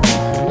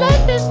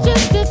 life is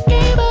just a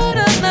game, but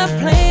I'm not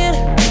playing.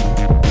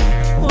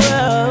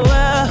 Whoa,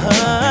 whoa.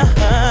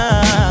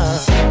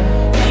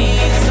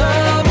 He's so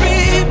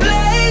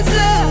replaceable.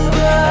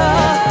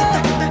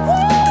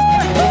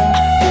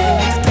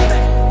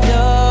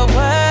 You're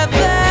worth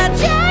the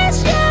chance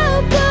you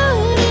put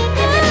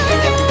in.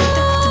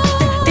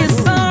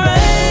 It's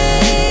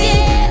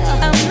alright,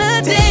 I'm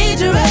not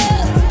dangerous.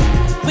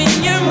 When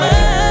you're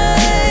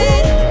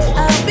mine,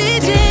 I'll be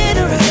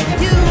generous.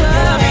 You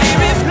are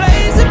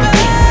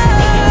irreplaceable,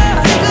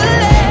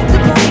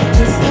 collectible,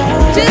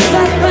 just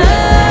like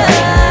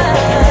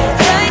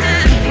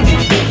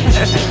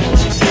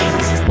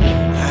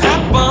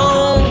hop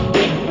on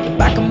the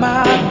back of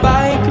my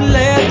bike,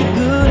 let the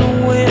good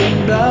wind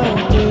blow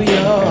through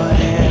your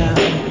hair.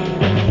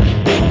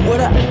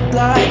 Would I act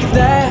like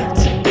that?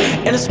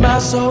 And a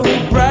smile so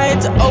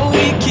bright, oh,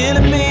 you're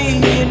killing me,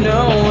 you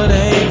know it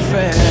ain't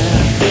fair.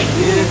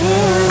 Yeah,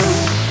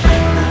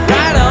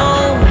 right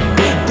on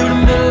through the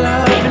middle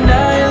of the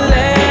night,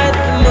 let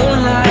the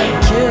moonlight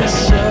kiss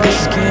your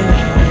skin.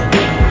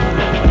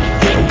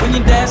 And when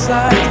you dance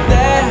like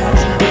that,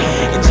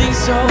 your jeans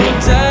so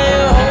tight,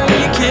 oh,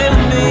 you're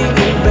killing me,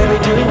 baby,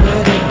 do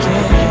it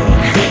again.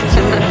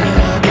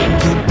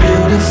 You're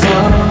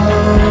beautiful,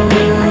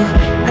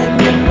 and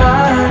your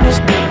mind is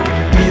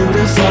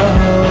beautiful.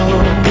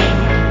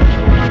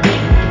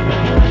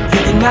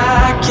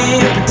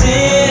 can't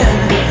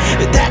pretend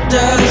that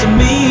doesn't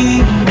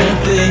mean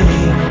nothing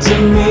to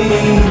me,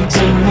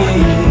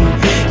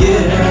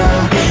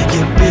 yeah.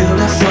 You're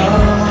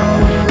beautiful,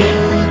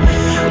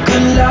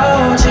 good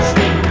Lord, you're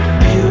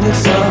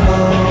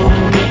beautiful.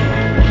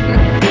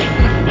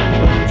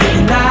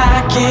 And I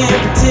can't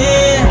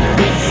pretend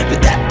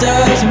that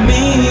doesn't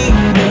mean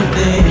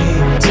nothing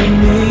to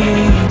me,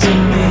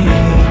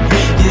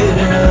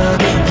 yeah,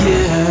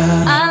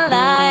 yeah. I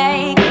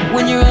like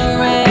when you're on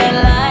red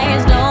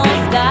lights, don't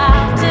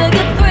stop till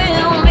you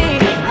thrill me.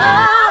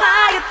 Oh,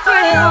 how you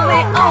thrill me,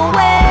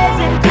 always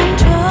in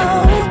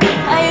control.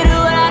 How you do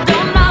it, I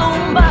don't know,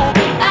 but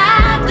I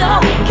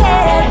don't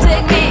care.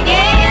 Take me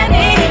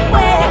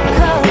anywhere,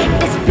 'cause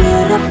it's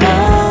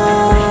beautiful.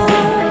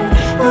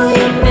 Oh,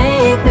 you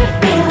make me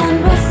feel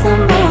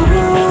unreasonable.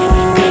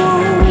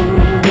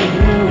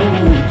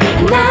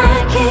 And I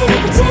can't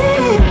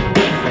pretend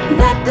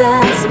that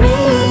does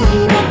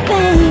mean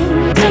nothing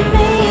to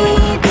me,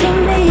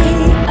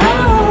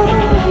 oh,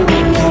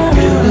 yeah.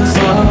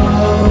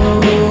 Beautiful,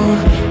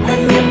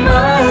 And your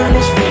mind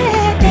is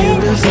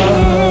beautiful.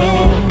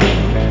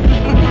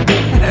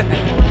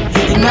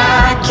 And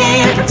I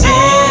can't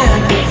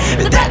pretend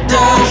that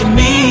doesn't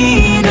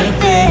mean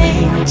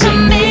nothing to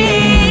me,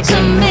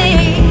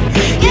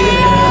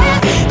 yeah.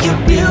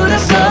 You're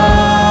beautiful,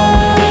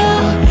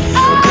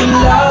 good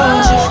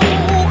Lord, you're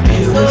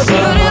beautiful.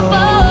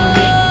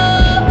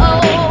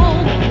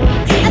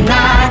 And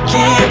I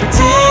can't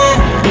pretend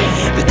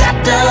that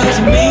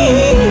doesn't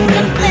mean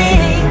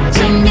nothing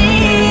to me,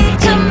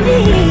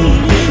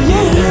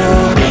 yeah,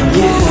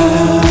 yeah.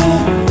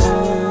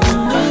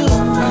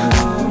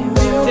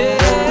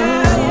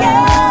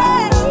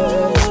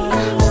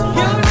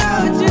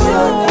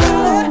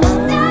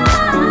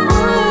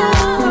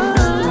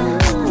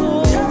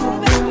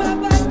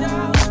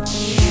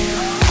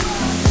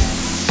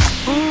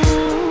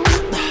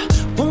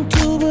 Want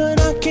to, but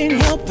I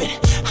can't help it.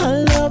 I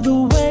love the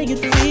way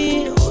it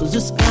feels.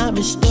 It's got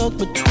me stuck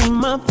between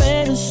my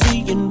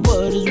fantasy and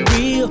what is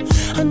real.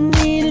 I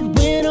need it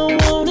when I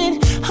want it.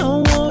 I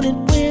want it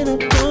when I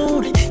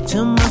don't.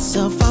 Tell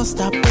myself I'll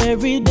stop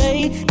every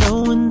day,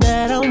 knowing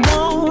that I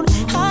won't.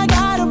 I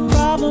got a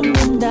problem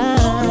and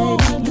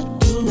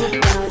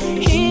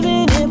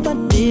even if I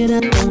did, I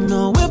don't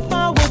know if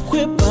I would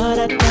quit, but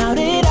I doubt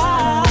it.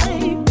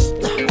 I'm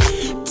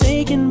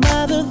taken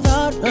by the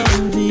thought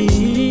of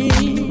it,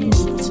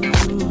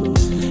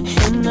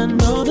 and I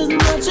know this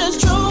much is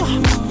true,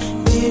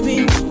 baby.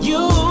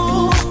 You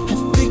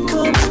have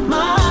become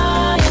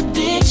my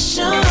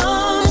addiction.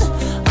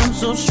 I'm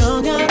so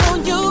strung out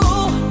on you,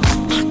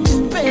 I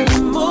can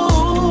barely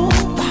move,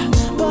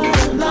 but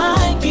I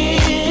like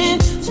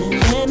it.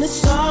 And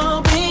it's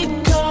all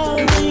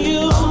because of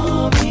you.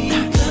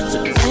 So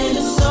then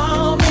it's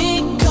all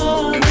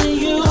because of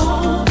you.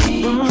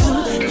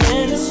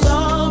 And it's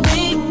all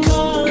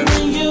because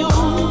of you.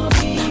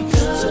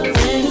 So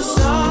then it's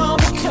all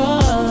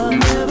because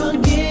never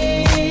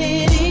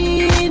get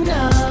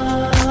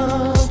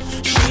enough.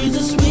 She's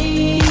the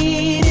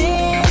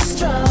sweetest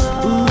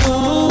drug.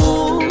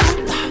 Ooh,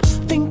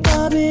 think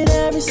of it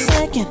every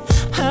second.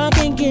 I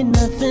can't get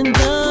nothing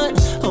done.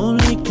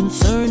 Only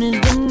concern is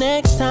the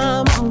next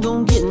time I'm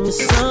gonna get me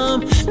some.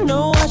 No,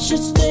 I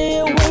should stay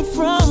away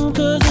from,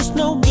 'cause it's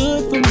no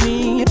good for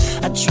me.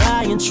 I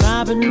try and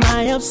try, but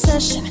my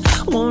obsession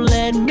won't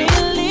let me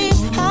leave.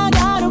 I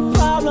got a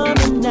problem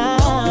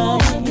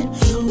tonight.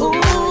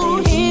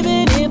 Ooh,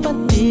 even if I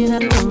did, I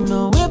don't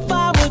know if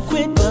I would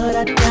quit, but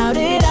I doubt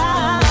it.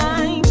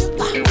 I'm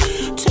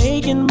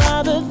taken by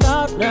the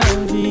thought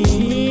of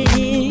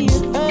it,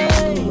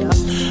 hey.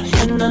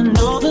 And I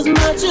know this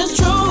much is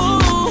true,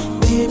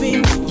 baby.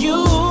 You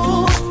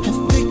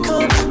have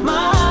become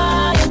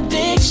my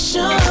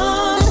addiction.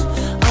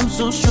 I'm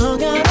so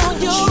strung out on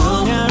you,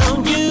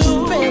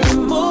 barely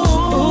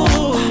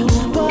move,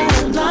 but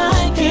I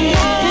like it.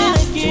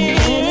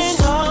 And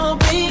it's all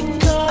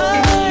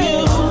because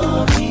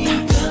of you.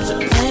 So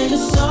then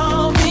it's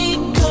all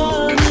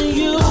because of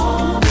you.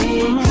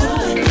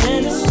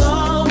 And it's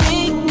all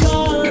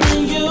because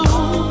of you.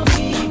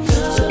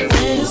 So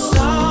then it's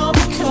all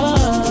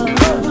because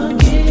never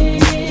get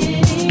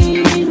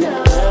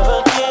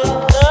enough.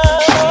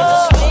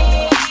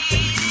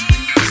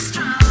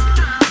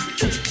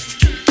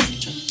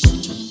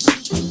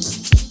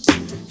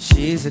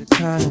 She's a She's the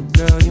kind of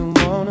girl you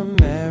wanna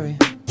marry,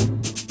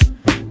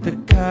 the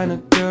kind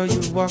of girl you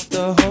walk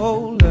the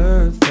whole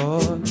earth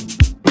for.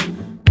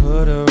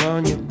 Put her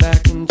on your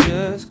back and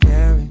just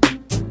carry.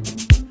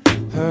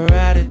 Her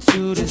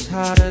attitude is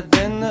hotter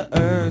than the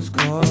earth's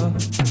core.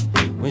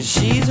 When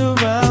she's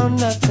around,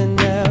 nothing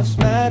else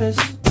matters.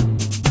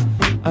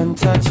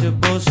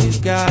 Untouchable, she's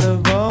got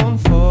her own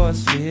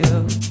force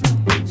field.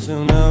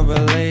 Sooner or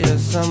later,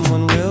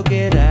 someone will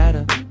get at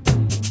her.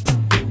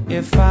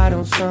 if I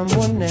don't,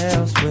 someone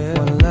else will.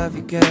 Wanna love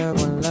you, girl,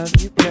 wanna love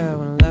you, girl,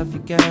 wanna love you,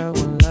 girl,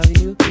 wanna love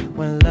you,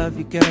 wanna love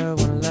you, girl,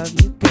 wanna love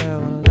you,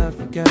 girl, wanna love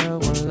you, girl,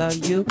 wanna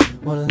love you,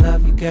 wanna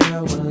love you,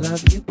 girl, wanna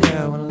love you,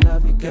 girl, wanna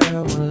love you,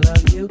 girl, wanna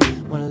love you,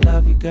 wanna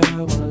love you,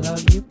 girl, wanna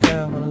love you,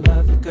 girl, wanna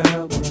love you,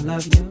 girl, wanna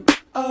love you.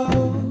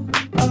 Oh,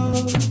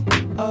 oh,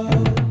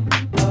 oh.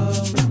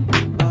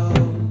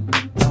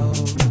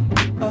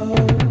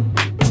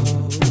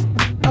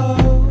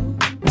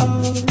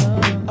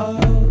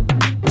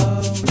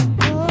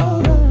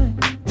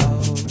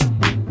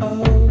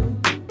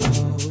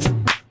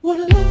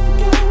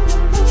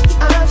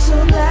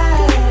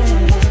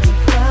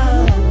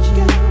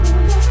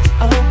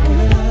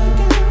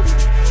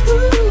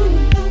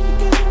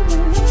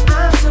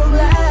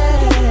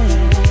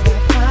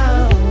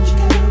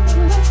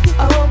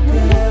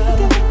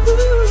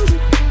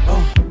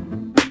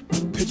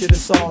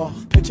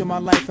 Picture my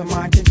life and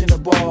my intention to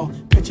ball.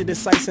 Picture the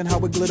sights and how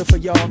it glitter for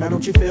y'all. Now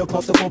don't you feel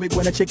claustrophobic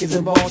when a chick is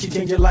involved? She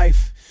change your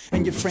life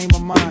and your frame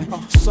of mind.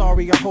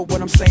 Sorry, I hope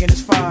what I'm saying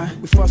is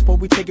fine. We fuss, but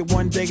we take it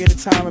one day at a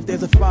time. If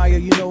there's a fire,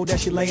 you know that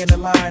she lay in the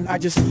line. I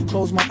just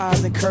close my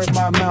eyes and curve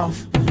my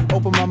mouth.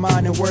 Open my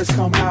mind and words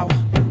come out.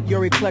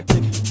 You're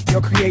eclectic,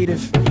 you're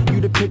creative. You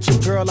the picture,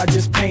 girl, I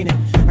just painted.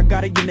 I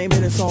got it, you name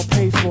it, it's all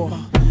paid for.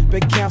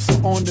 Big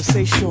castle on the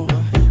seashore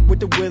with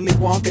the Willy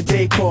Wonka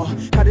decor.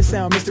 How this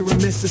sound, Mr. and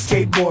Mr.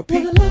 Skateboard?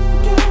 Pete.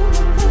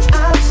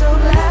 I'm so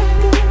glad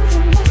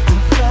I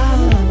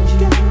found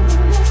you.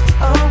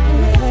 Oh,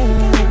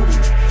 yeah.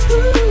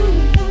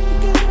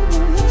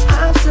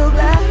 I'm so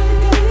glad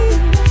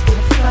I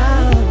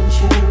found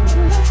you.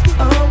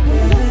 Oh,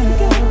 yeah.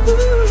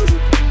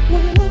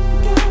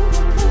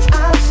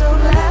 I'm so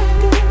glad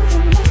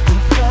I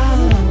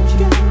found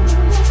you.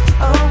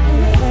 Oh, yeah.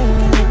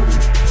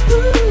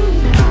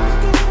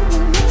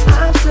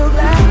 I'm so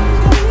glad.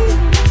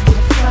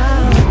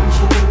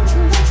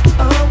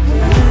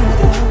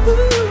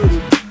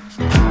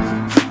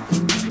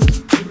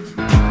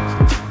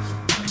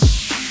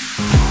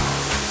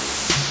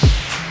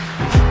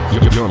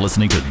 You're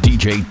listening to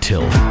DJ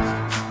Till.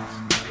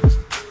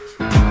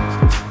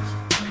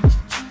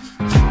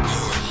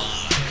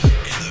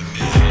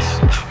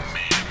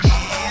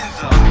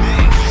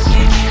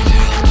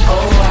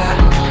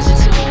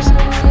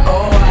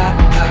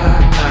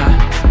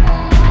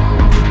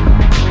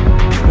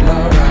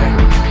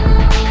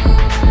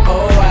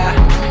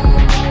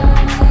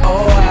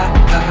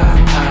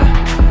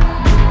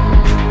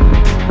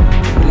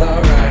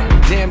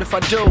 Damned if I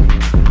do,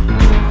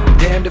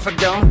 damned if I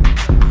don't.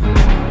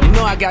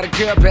 I got a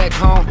girl back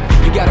home.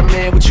 You got a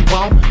man, what you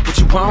want? What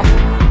you want?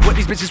 What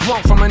these bitches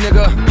want from a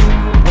nigga?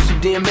 On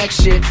some DMX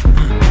shit.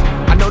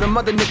 I know them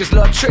other niggas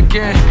love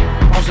tricking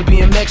on some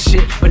BMX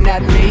shit, but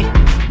not me.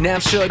 Now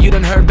I'm sure you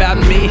done heard about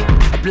me.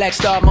 A black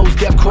star, most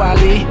deaf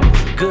quality.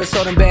 Good,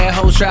 so them bad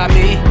hoes try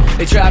me.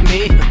 They try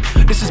me.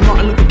 This is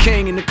Martin Luther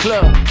King in the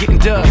club, getting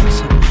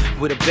dubs.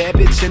 With a bad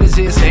bitch in his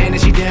ear saying that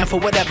she down for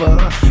whatever.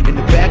 In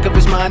the back of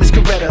his mind is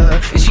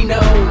Coretta. And she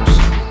knows.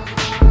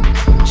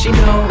 She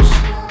knows.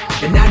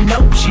 And I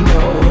know she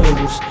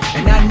knows,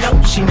 and I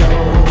know she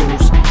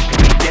knows, and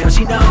deep down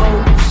she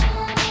knows,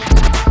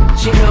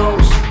 she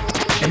knows,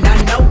 and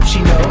I know she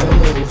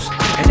knows,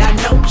 and I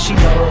know she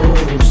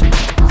knows.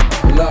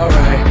 Well,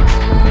 alright,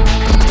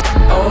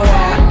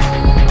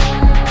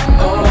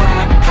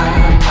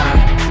 I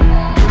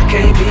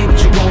can't be what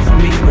you want from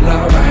me. Well,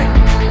 alright,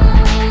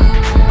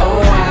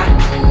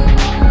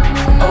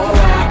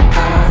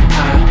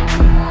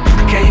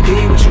 I can't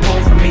be what you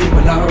want from me.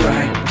 Well,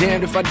 alright,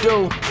 damned if I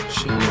do.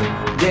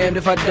 Damned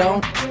if I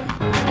don't.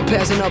 I'm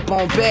passing up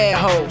on bad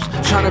hoes,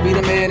 trying to be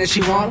the man that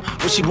she want.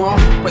 What she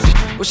want?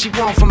 What she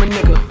want from a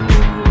nigga?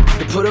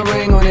 To put a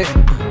ring on it.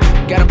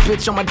 Got a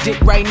bitch on my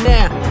dick right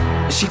now,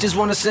 and she just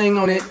wanna sing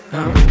on it.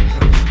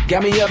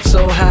 Got me up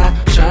so high,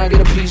 trying to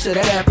get a piece of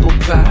that apple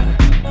pie.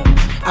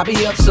 I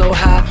be up so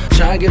high,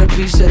 trying to get a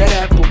piece of that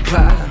apple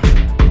pie.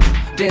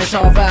 Dance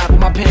all vibe with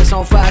my pants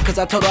on fire, cause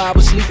I told her I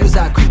was sleeping as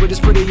I creep with this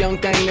pretty young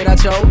thing that I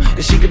chose.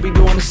 And she could be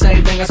doing the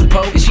same thing I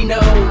suppose. And she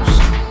knows.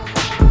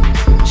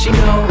 She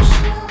knows,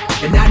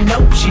 and I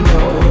know she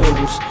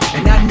knows,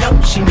 and I know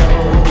she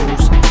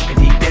knows, and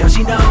deep down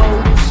she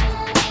knows,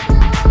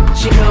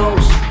 she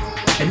knows,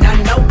 and I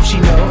know she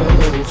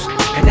knows,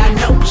 and I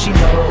know she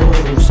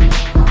knows.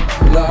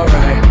 Well,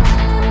 alright,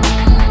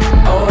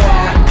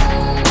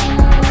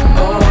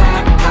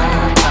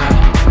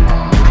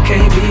 I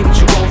can't be what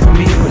you want from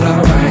me. Well,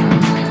 alright,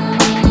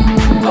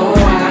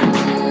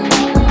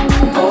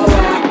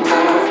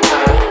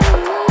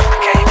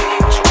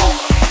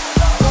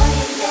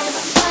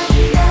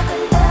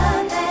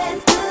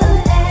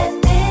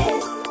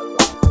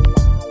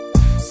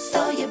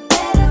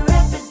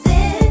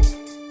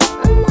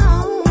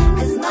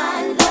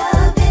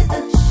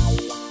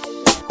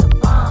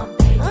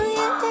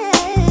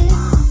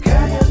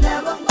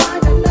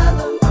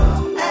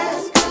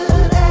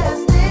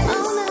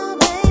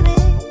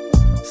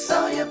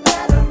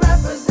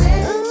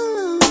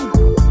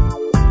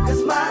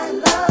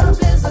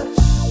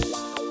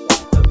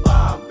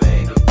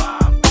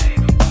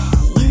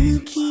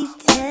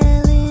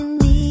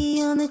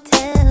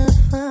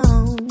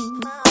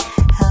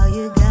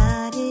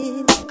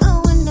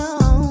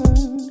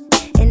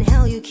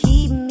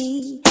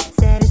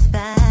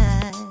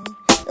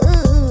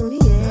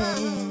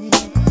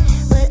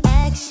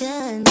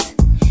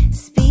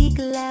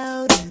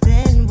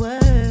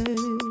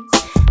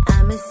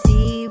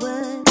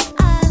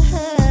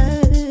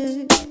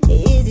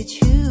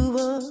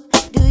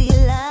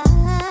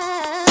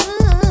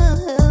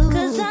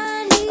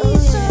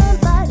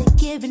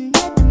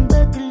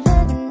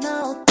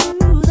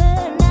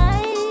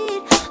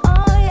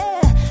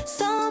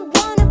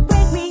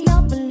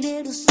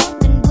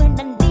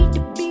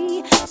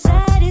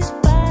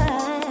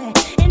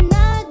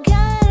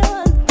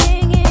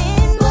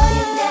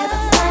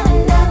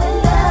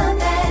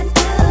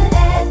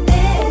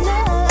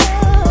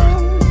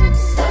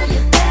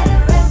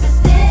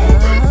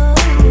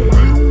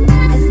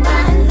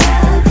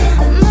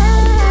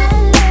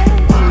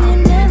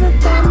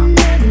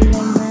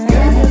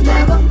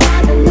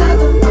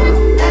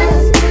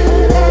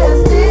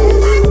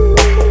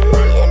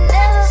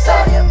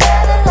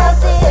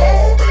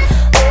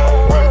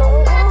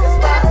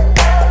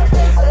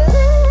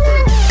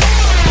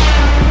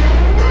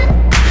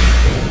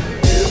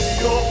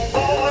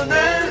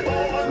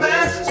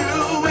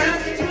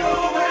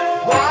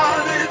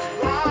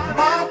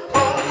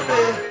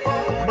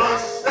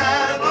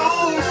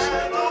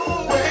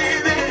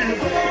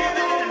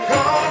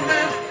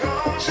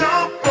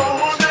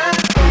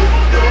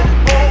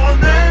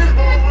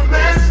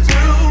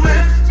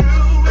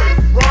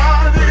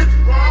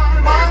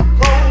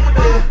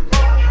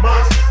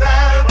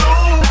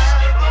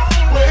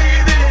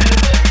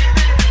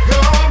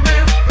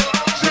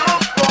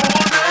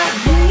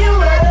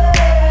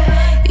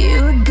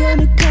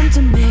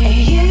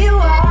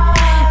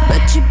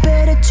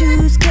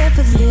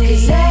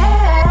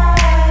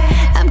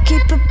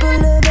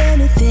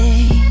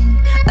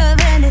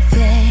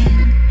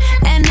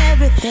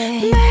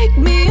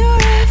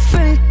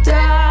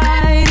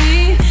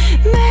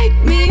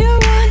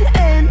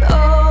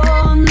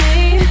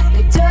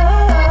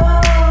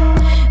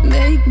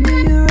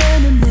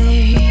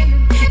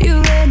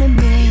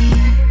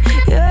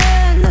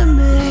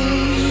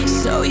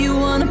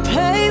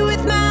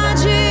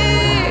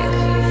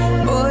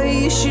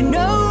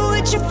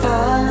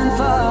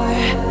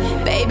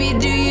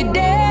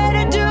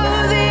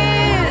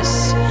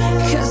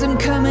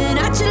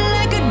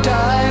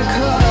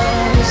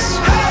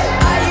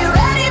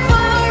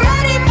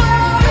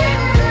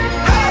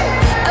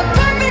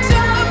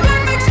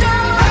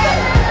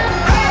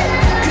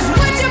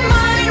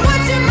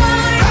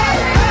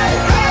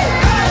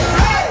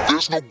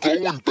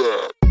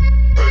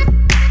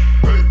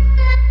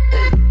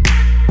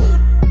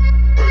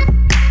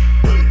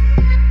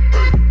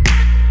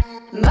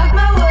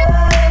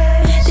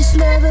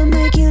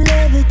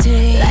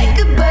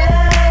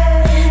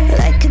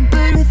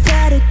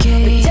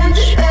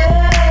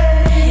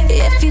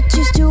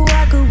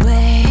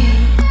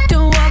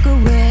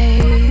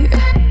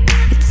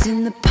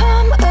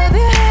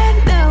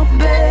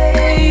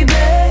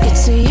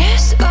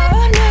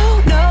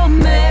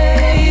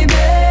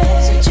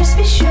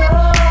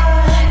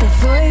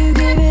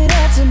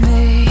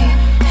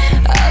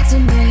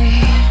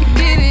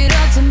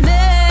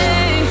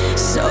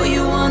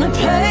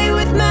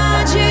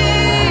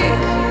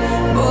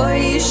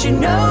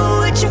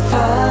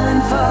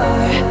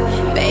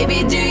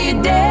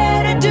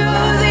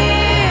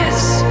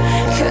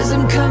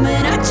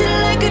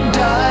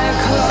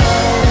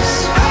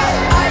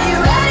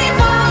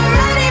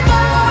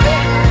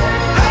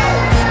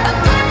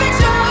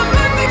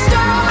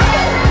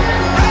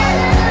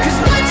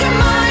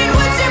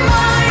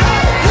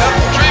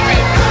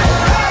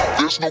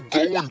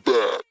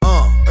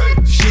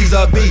 She's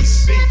a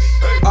beast.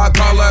 I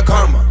call her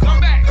karma.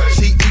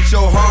 She eats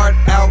your heart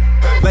out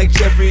like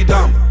Jeffrey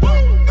Dahmer.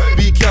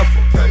 Be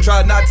careful,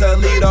 try not to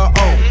lead her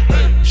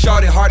on.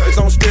 Shorty heart is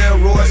on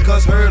steroids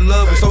cause her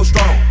love is so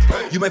strong.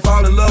 You may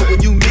fall in love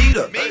when you meet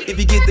her. If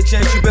you get the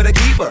chance, you better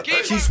keep her.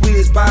 She's sweet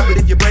as pie, but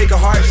if you break her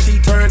heart, she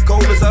turns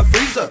cold as a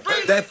freezer.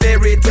 That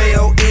fairy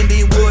tale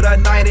ending with a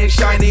knight in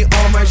shiny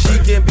armor. She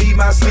can be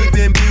my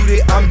sleeping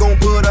beauty. I'm gon'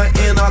 put her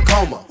in a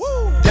coma.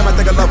 Damn, I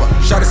think I love her.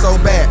 Shot it so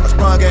bad, I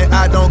sprung and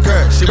I don't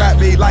care. She wrapped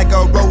me like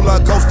a roller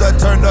coaster,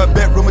 turned the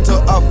bedroom into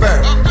a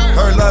fair.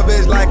 Her love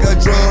is like a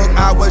drug.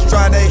 I was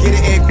trying to hit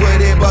it and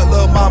quit it, but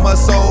lil' mama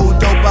so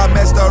dope, I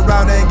messed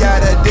around and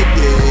got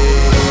addicted.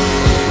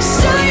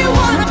 So you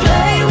wanna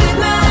play with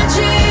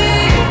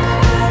magic?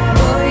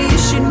 Boy, you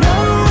should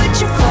know what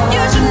you're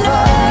falling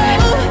for.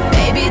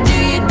 Baby, do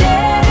you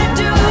dare to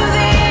do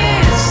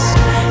this?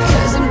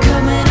 Cause I'm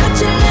coming at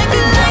you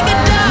like a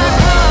dark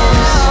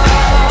horse.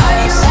 Are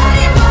you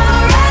ready for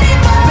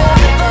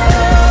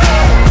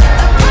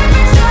a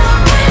perfect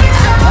storm?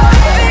 A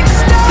perfect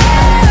storm.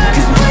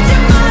 Cause what's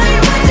your mind,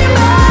 what's your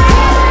mind?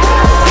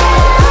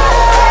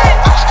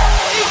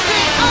 We've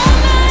been all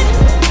night.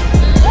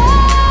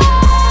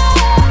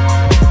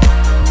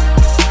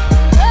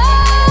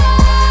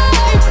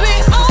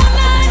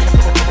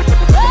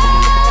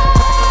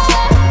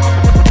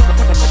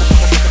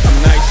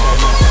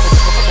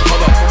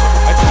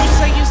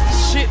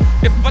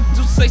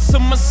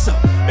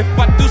 If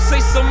I do say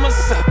so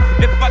myself,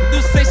 if I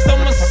do say so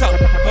myself,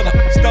 hold up,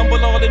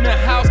 stumble all in the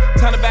house,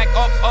 time to back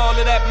up all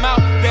of that mouth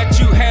that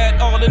you had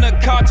all in the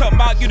car. Talking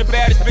about you the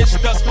baddest bitch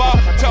thus far.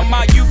 Talking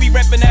about you be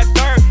reppin' that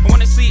third. I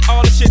wanna see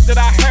all the shit that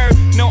I heard.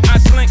 No, I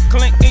slink,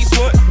 Clint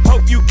Eastwood.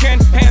 Hope you can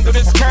handle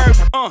this curve.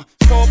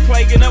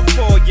 Foreplay in a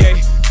foyer.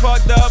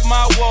 Fucked up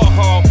my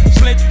Warhol.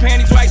 Slint your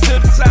panties right to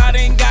the side.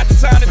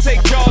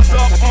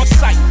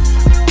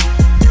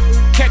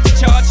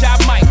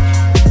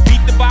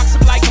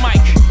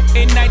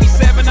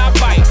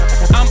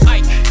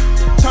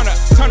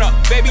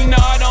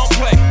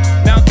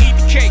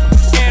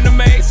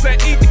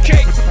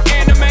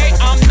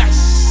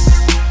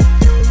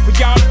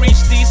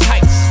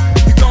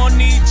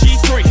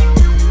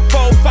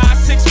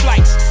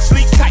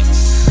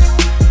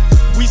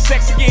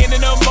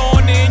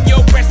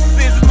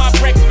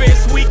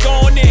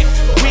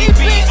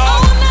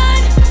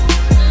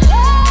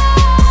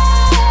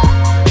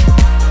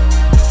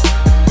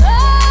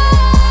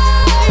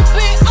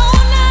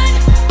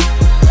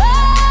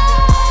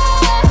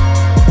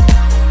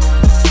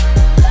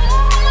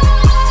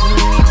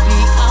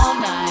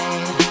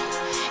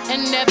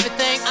 and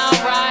everything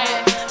alright.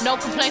 No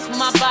complaints with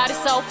my body,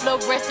 so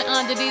fluorescent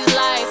under these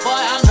lights. Boy,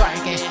 I'm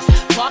drinking,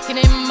 walking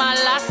in my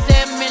life,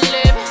 7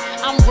 living.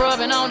 I'm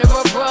rubbing on the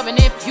rubbing.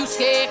 If you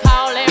scared,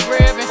 call that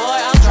ribbon. Boy,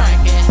 I'm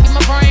drinking, get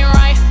my brain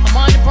right. I'm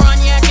on the run,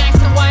 yeah,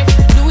 gangsta wife.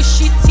 Louis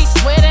sheets, he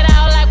sweat it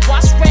out like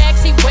wash rags.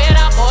 He wet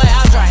out, boy,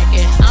 I'm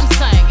drinking, I'm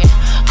singing.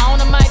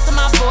 On the mic to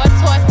my boy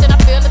toys, then I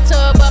fill the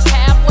tub up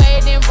halfway,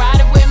 then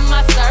ride it with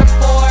my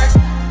surfboard.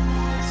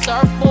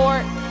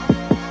 Surfboard,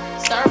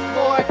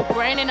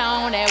 graining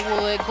on that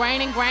wood,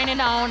 graining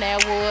on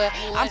that wood.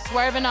 I'm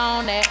swerving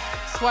on that,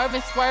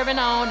 swerving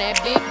on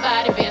that big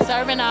body, been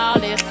serving all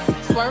this,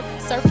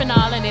 surfing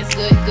all and it's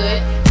good.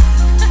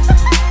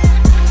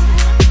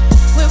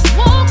 We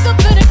woke up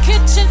in the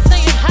kitchen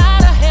saying, how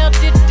the hell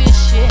did this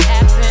shit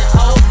happen?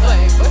 Oh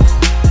baby,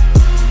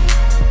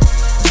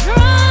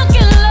 drunk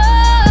in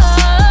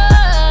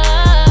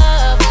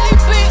love,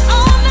 baby,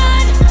 all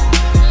night.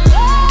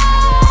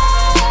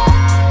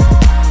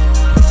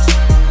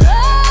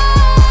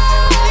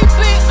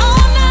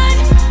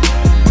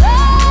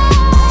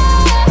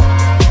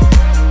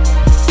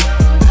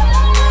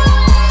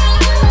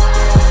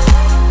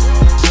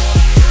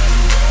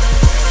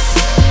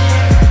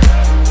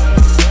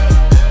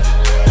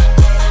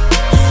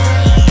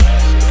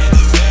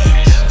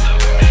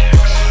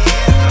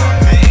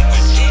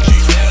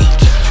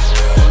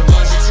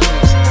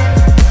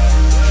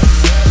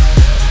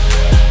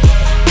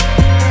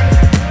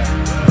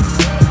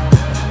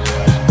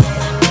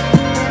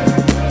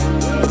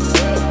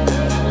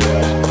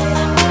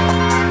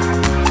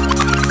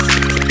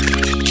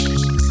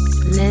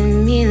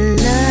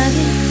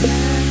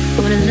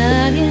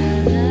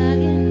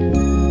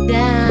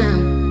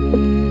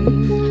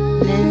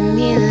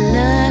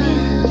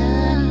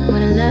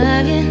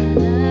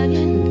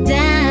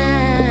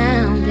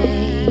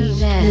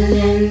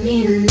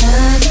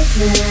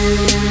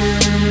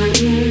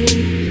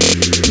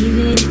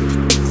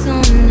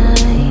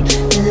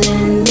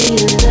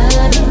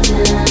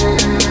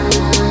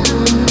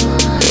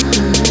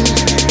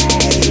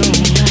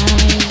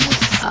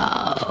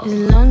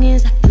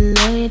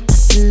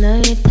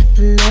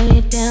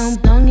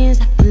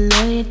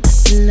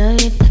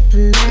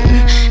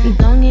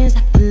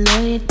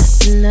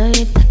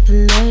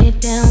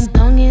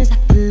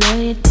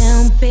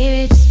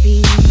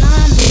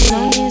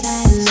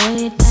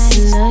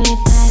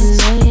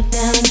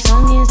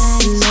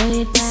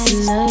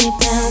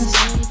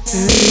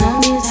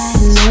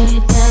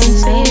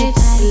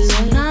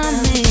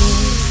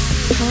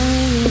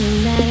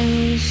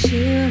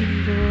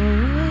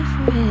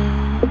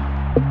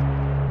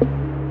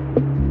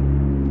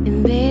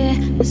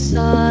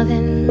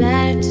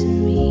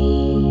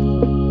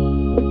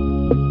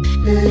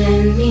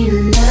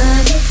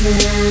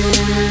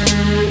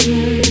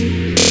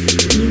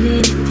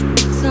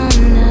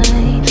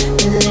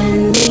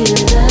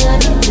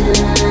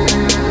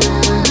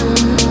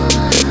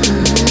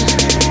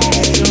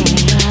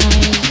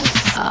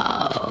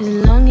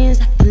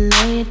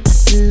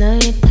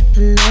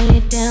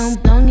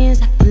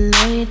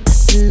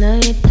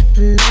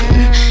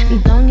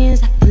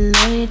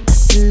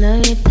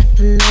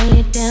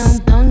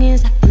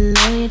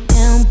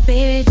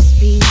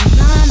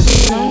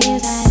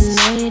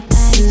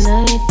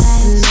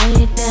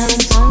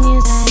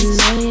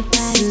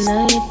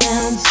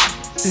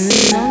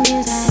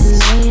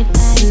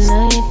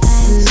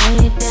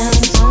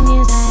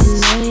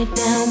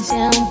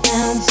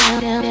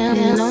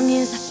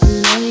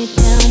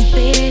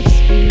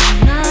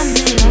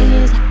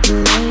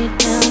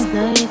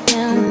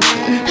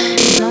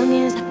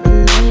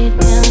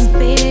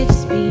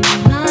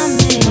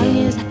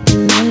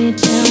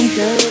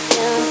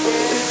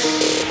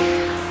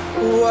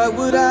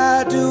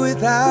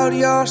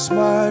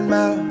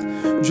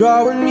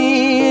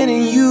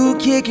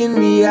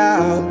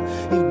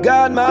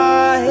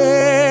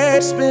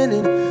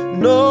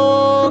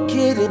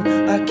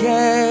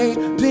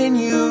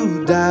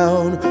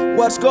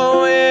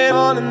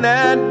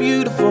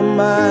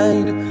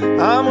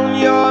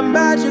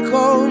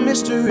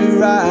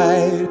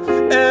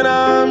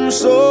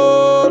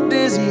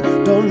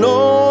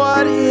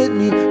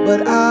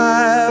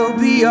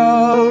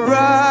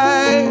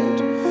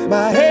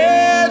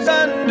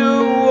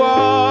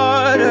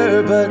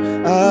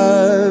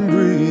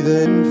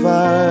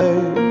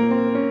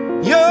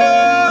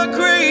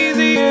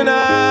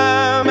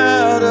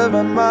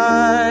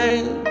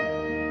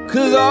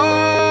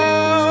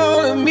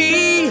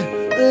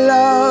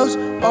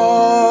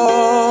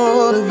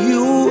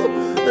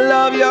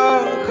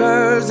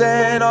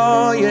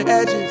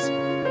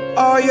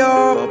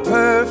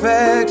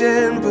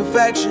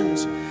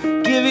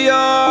 Give your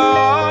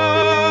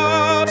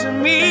all to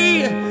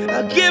me,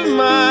 I'll give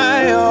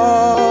my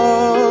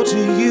all to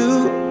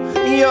you.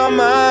 You're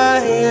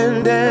my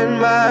end and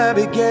my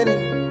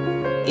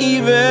beginning.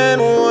 Even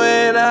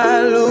when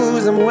I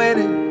lose, I'm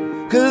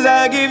winning. 'Cause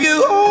I give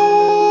you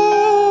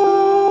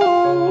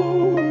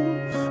all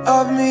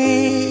of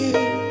me,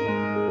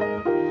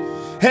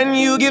 and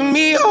you give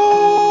me all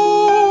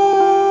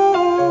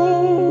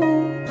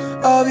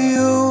of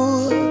you.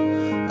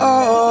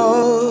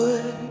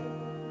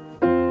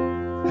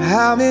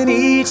 How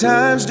many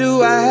times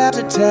do I have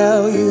to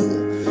tell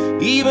you?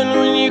 Even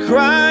when you're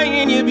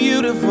crying, you're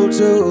beautiful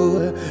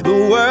too.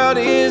 The world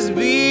is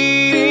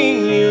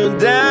beating you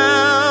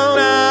down.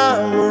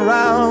 I'm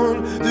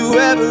around through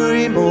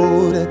every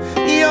mood.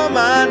 You're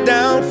my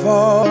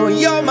downfall,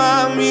 you're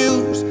my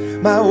muse,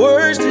 my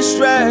worst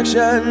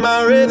distraction,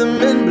 my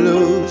rhythm and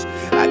blues.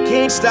 I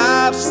can't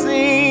stop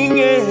singing,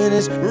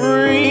 it's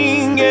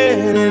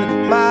ringing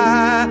in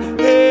my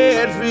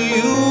head for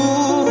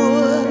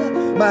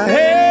you. My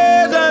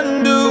head's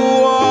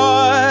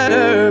underwater,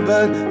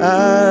 but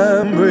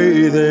I'm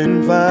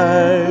breathing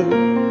fine.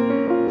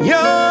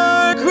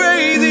 You're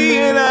crazy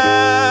and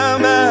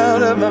I'm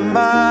out of my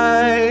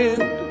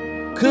mind.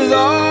 'Cause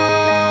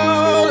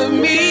all of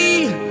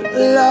me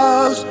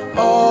loves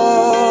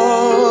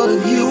all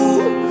of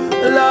you.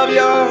 Love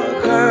your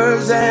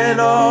curves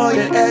and all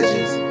your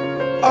edges,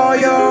 all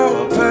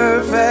your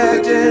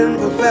perfect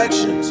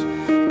imperfections.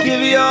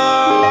 Give your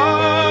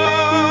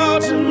all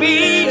to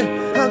me,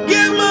 I'll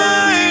give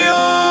my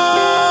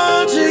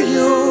all to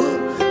you.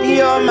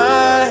 You're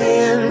my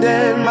end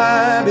and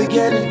my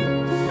beginning.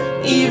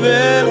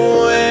 Even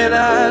when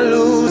I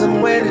lose,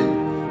 I'm winning.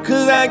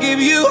 'Cause I give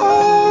you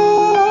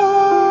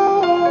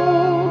all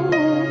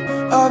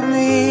of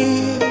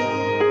me,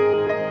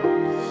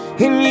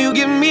 and you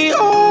give me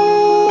all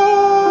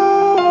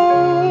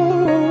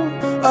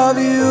of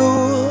you.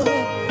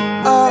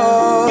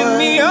 Oh, give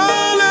me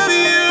all of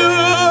you.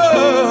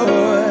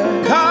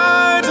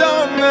 Cards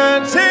on the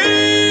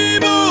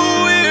table,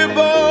 we're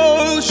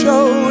both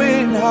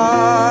showing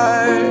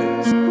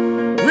hearts,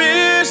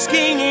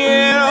 risking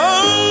it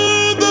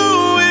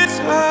although it's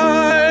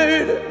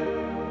hard.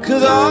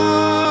 'Cause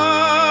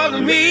all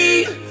of me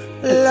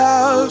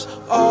loves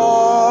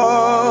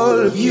all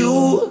of you.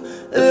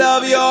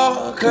 Love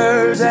your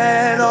curves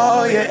and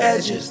all your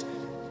edges,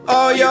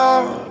 all your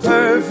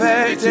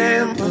perfect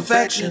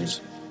imperfections.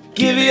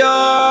 Give your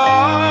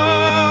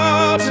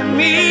all to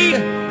me,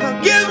 I'll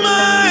give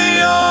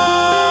my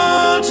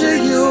all to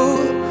you.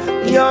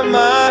 You're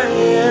my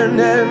end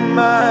and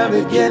my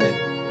beginning.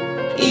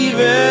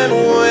 Even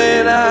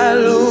when I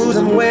lose,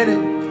 I'm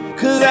winning.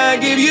 'Cause I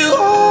give you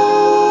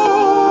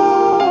all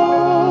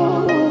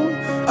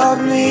of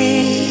me,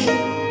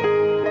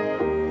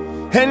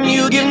 and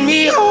you give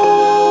me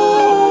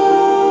all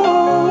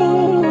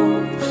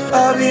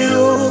of you.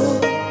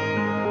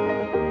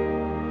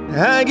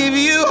 I give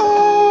you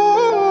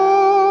all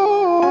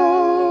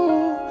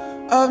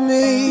of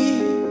me,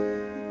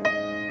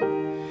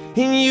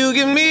 and you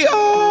give me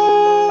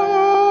all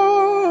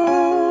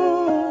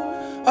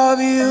of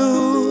you.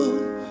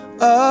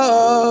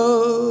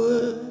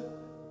 Oh.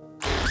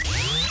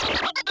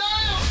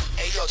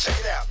 Hey, yo, check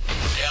it out.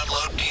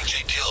 Download DJ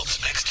Till's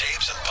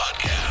mixtapes and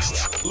podcasts.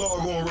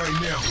 Log on right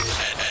now